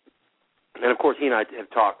of course he and I have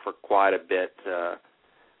talked for quite a bit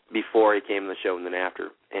before he came on the show and then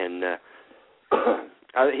after, and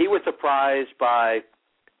he was surprised by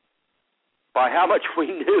how much we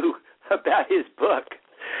knew about his book.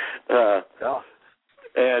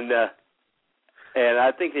 And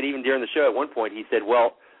I think that even during the show at one point he said,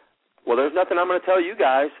 well, there's nothing I'm going to tell you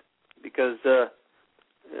guys, because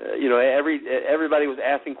everybody was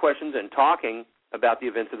asking questions and talking about the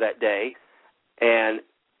events of that day, and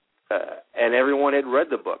everyone had read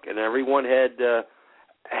the book, and everyone had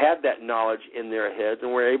that knowledge in their heads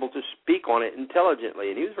and were able to speak on it intelligently,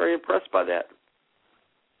 and he was very impressed by that.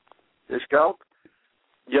 Hey, Scout?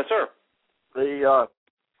 Yes, sir. The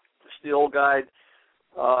Steel Guide.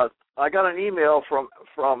 I got an email from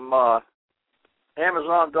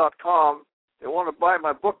Amazon.com. They want to buy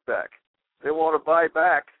my book back. They want to buy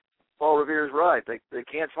back Paul Revere's Ride. They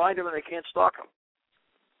can't find him and they can't stock him.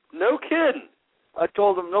 No kidding. I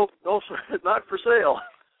told them no, not for sale.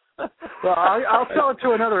 Well, I'll sell it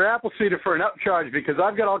to another Appleseeder for an upcharge, because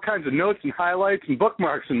I've got all kinds of notes and highlights and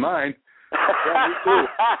bookmarks in mine. Yeah, me too.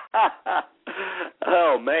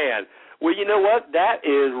 Oh, man. Well, you know what? That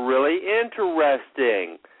is really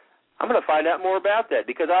interesting. I'm going to find out more about that,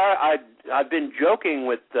 because I've been joking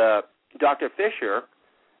with Dr. Fisher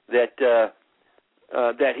that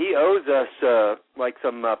he owes us like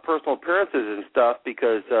some personal appearances and stuff,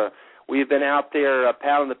 because we've been out there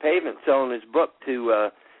pounding the pavement selling his book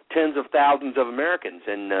to tens of thousands of Americans,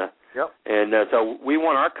 and so we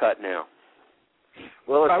want our cut now.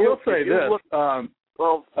 Well, I will say this. I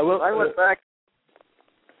went back.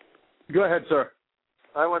 Go ahead, sir.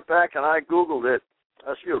 I went back and I Googled it.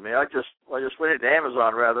 Excuse me. I just went into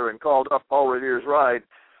Amazon rather and called up Paul Revere's Ride,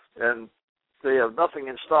 and they have nothing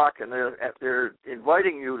in stock, and they're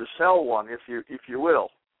inviting you to sell one if you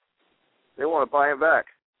will. They want to buy him back.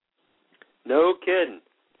 No kidding.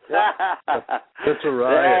 Yeah. That's a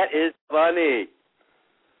riot. That is funny.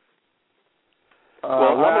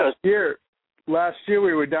 Last year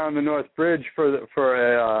we were down the North Bridge for an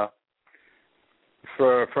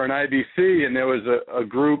IBC, and there was a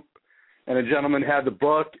group, and a gentleman had the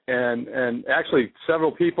book, and actually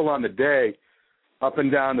several people on the day up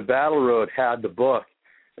and down the Battle Road had the book.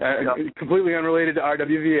 Completely unrelated to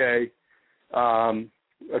RWVA. A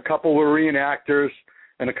couple were reenactors,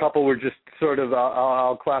 and a couple were just sort of,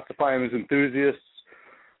 I'll classify them as enthusiasts.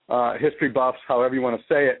 history buffs, however you want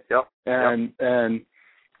to say it. Yep. And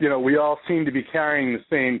you know, we all seem to be carrying the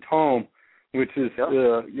same tome, which is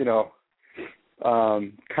you know,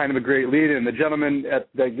 kind of a great lead-in. The gentleman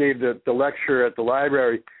that gave the lecture at the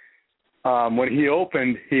library, when he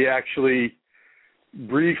opened, he actually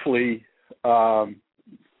briefly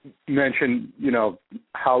mentioned, you know,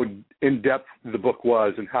 how in-depth the book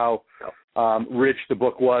was and how rich the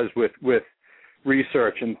book was with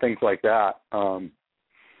research and things like that.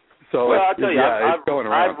 So well, I'll tell you, it's going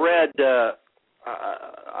around. I've read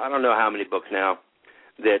I don't know how many books now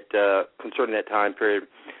that concerning that time period.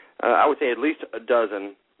 I would say at least a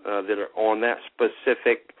dozen that are on that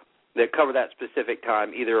specific, that cover that specific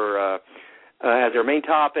time, either as their main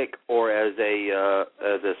topic or as a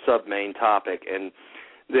sub-main topic. And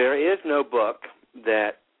there is no book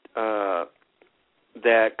that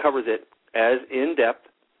that covers it as in-depth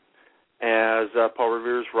as Paul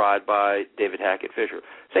Revere's Ride by David Hackett Fischer.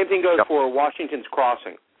 Same thing goes for Washington's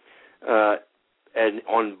Crossing. And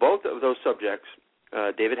on both of those subjects,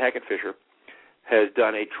 David Hackett Fischer has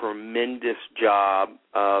done a tremendous job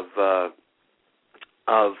of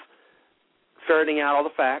ferreting out all the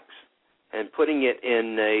facts and putting it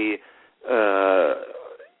in a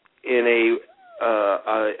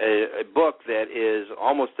book that is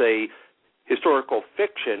almost a historical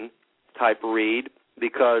fiction type read,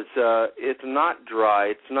 because it's not dry,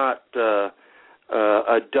 it's not a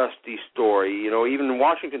dusty story. You know, even in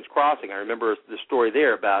Washington's Crossing, I remember the story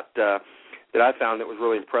there about that I found that was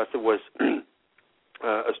really impressive was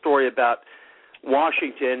a story about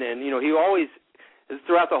Washington, and you know, he always,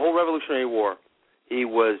 throughout the whole Revolutionary War, he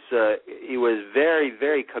was very,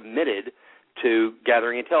 very committed to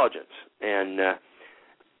gathering intelligence, and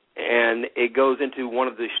it goes into one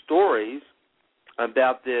of the stories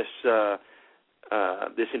about this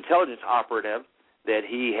this intelligence operative that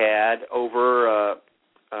he had over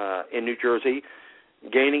in New Jersey,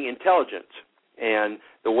 gaining intelligence. And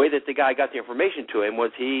the way that the guy got the information to him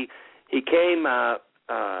was he came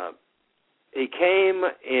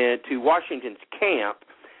into Washington's camp,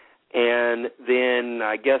 and then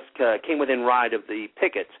I guess came within ride of the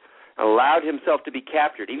pickets, allowed himself to be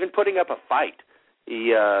captured, even putting up a fight.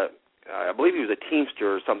 He, I believe he was a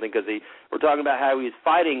teamster or something, because we're talking about how he was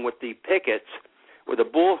fighting with the pickets with a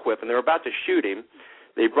bullwhip, and they were about to shoot him.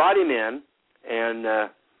 They brought him in and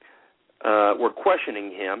were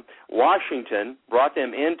questioning him. Washington brought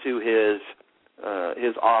them into his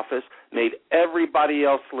office, made everybody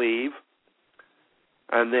else leave,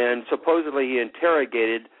 and then supposedly he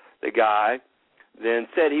interrogated the guy, then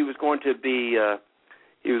said he was going to be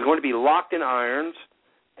locked in irons,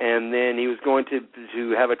 and then he was going to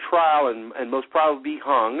have a trial and most probably be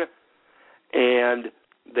hung. And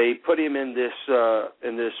they put him in this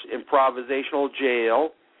improvisational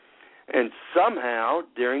jail, and somehow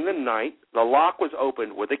during the night the lock was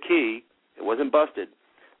opened with a key. It wasn't busted.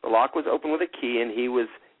 The lock was opened with a key, and he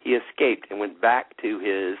escaped and went back to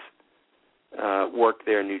his work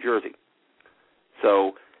there in New Jersey.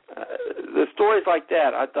 So the stories like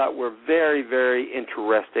that I thought were very, very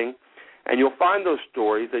interesting, and you'll find those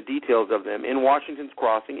stories, the details of them, in Washington's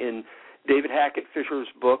Crossing, in David Hackett Fischer's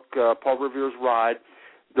book, Paul Revere's Ride.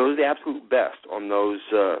 Those are the absolute best on those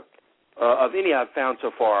of any I've found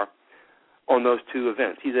so far on those two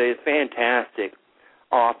events. He's a fantastic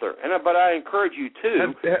author, but I encourage you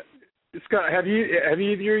too. Scott, have either of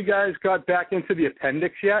you guys got back into the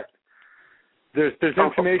appendix yet? There's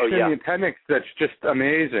information in the appendix that's just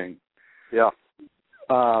amazing. Yeah.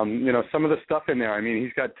 You know, some of the stuff in there. I mean,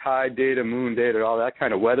 he's got tide data, moon data, all that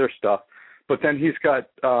kind of weather stuff. But then he's got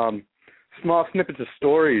small snippets of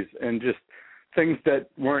stories and just things that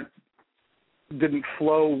didn't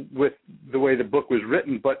flow with the way the book was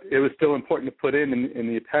written, but it was still important to put in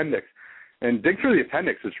the appendix. And dig through the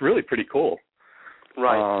appendix. It's really pretty cool.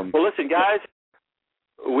 Right. Well, listen, guys,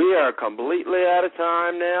 we are completely out of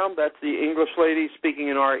time now. That's the English lady speaking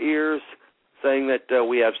in our ears, saying that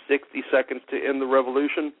we have 60 seconds to end the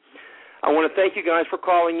revolution. I want to thank you guys for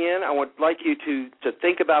calling in. I would like you to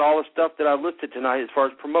think about all the stuff that I listed tonight as far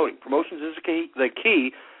as promoting. Promotions is the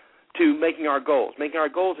key to making our goals. Making our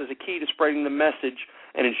goals is a key to spreading the message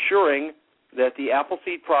and ensuring that the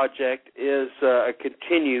Appleseed Project is a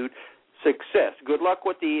continued success. Good luck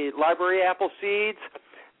with the library Appleseeds,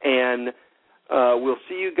 and we'll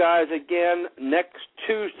see you guys again next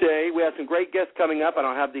Tuesday. We have some great guests coming up. I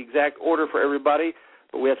don't have the exact order for everybody,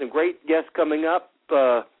 but we have some great guests coming up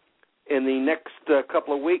in the next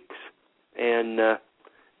couple of weeks, and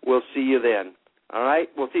we'll see you then. All right?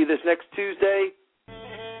 We'll see you this next Tuesday.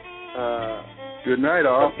 Good night,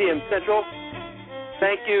 all. 1 p.m. Central.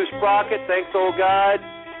 Thank you, Sprocket. Thanks, Old Guide.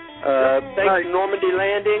 Thanks to Normandy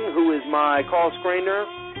Landing, who is my call screener.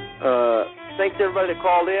 Thanks to everybody that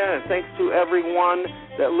called in, and thanks to everyone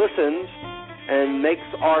that listens and makes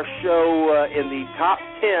our show in the top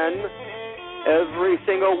 10 every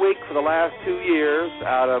single week for the last 2 years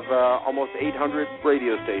out of almost 800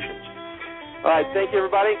 radio stations. All right, thank you,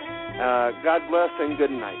 everybody. God bless and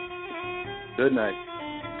good night. Good night.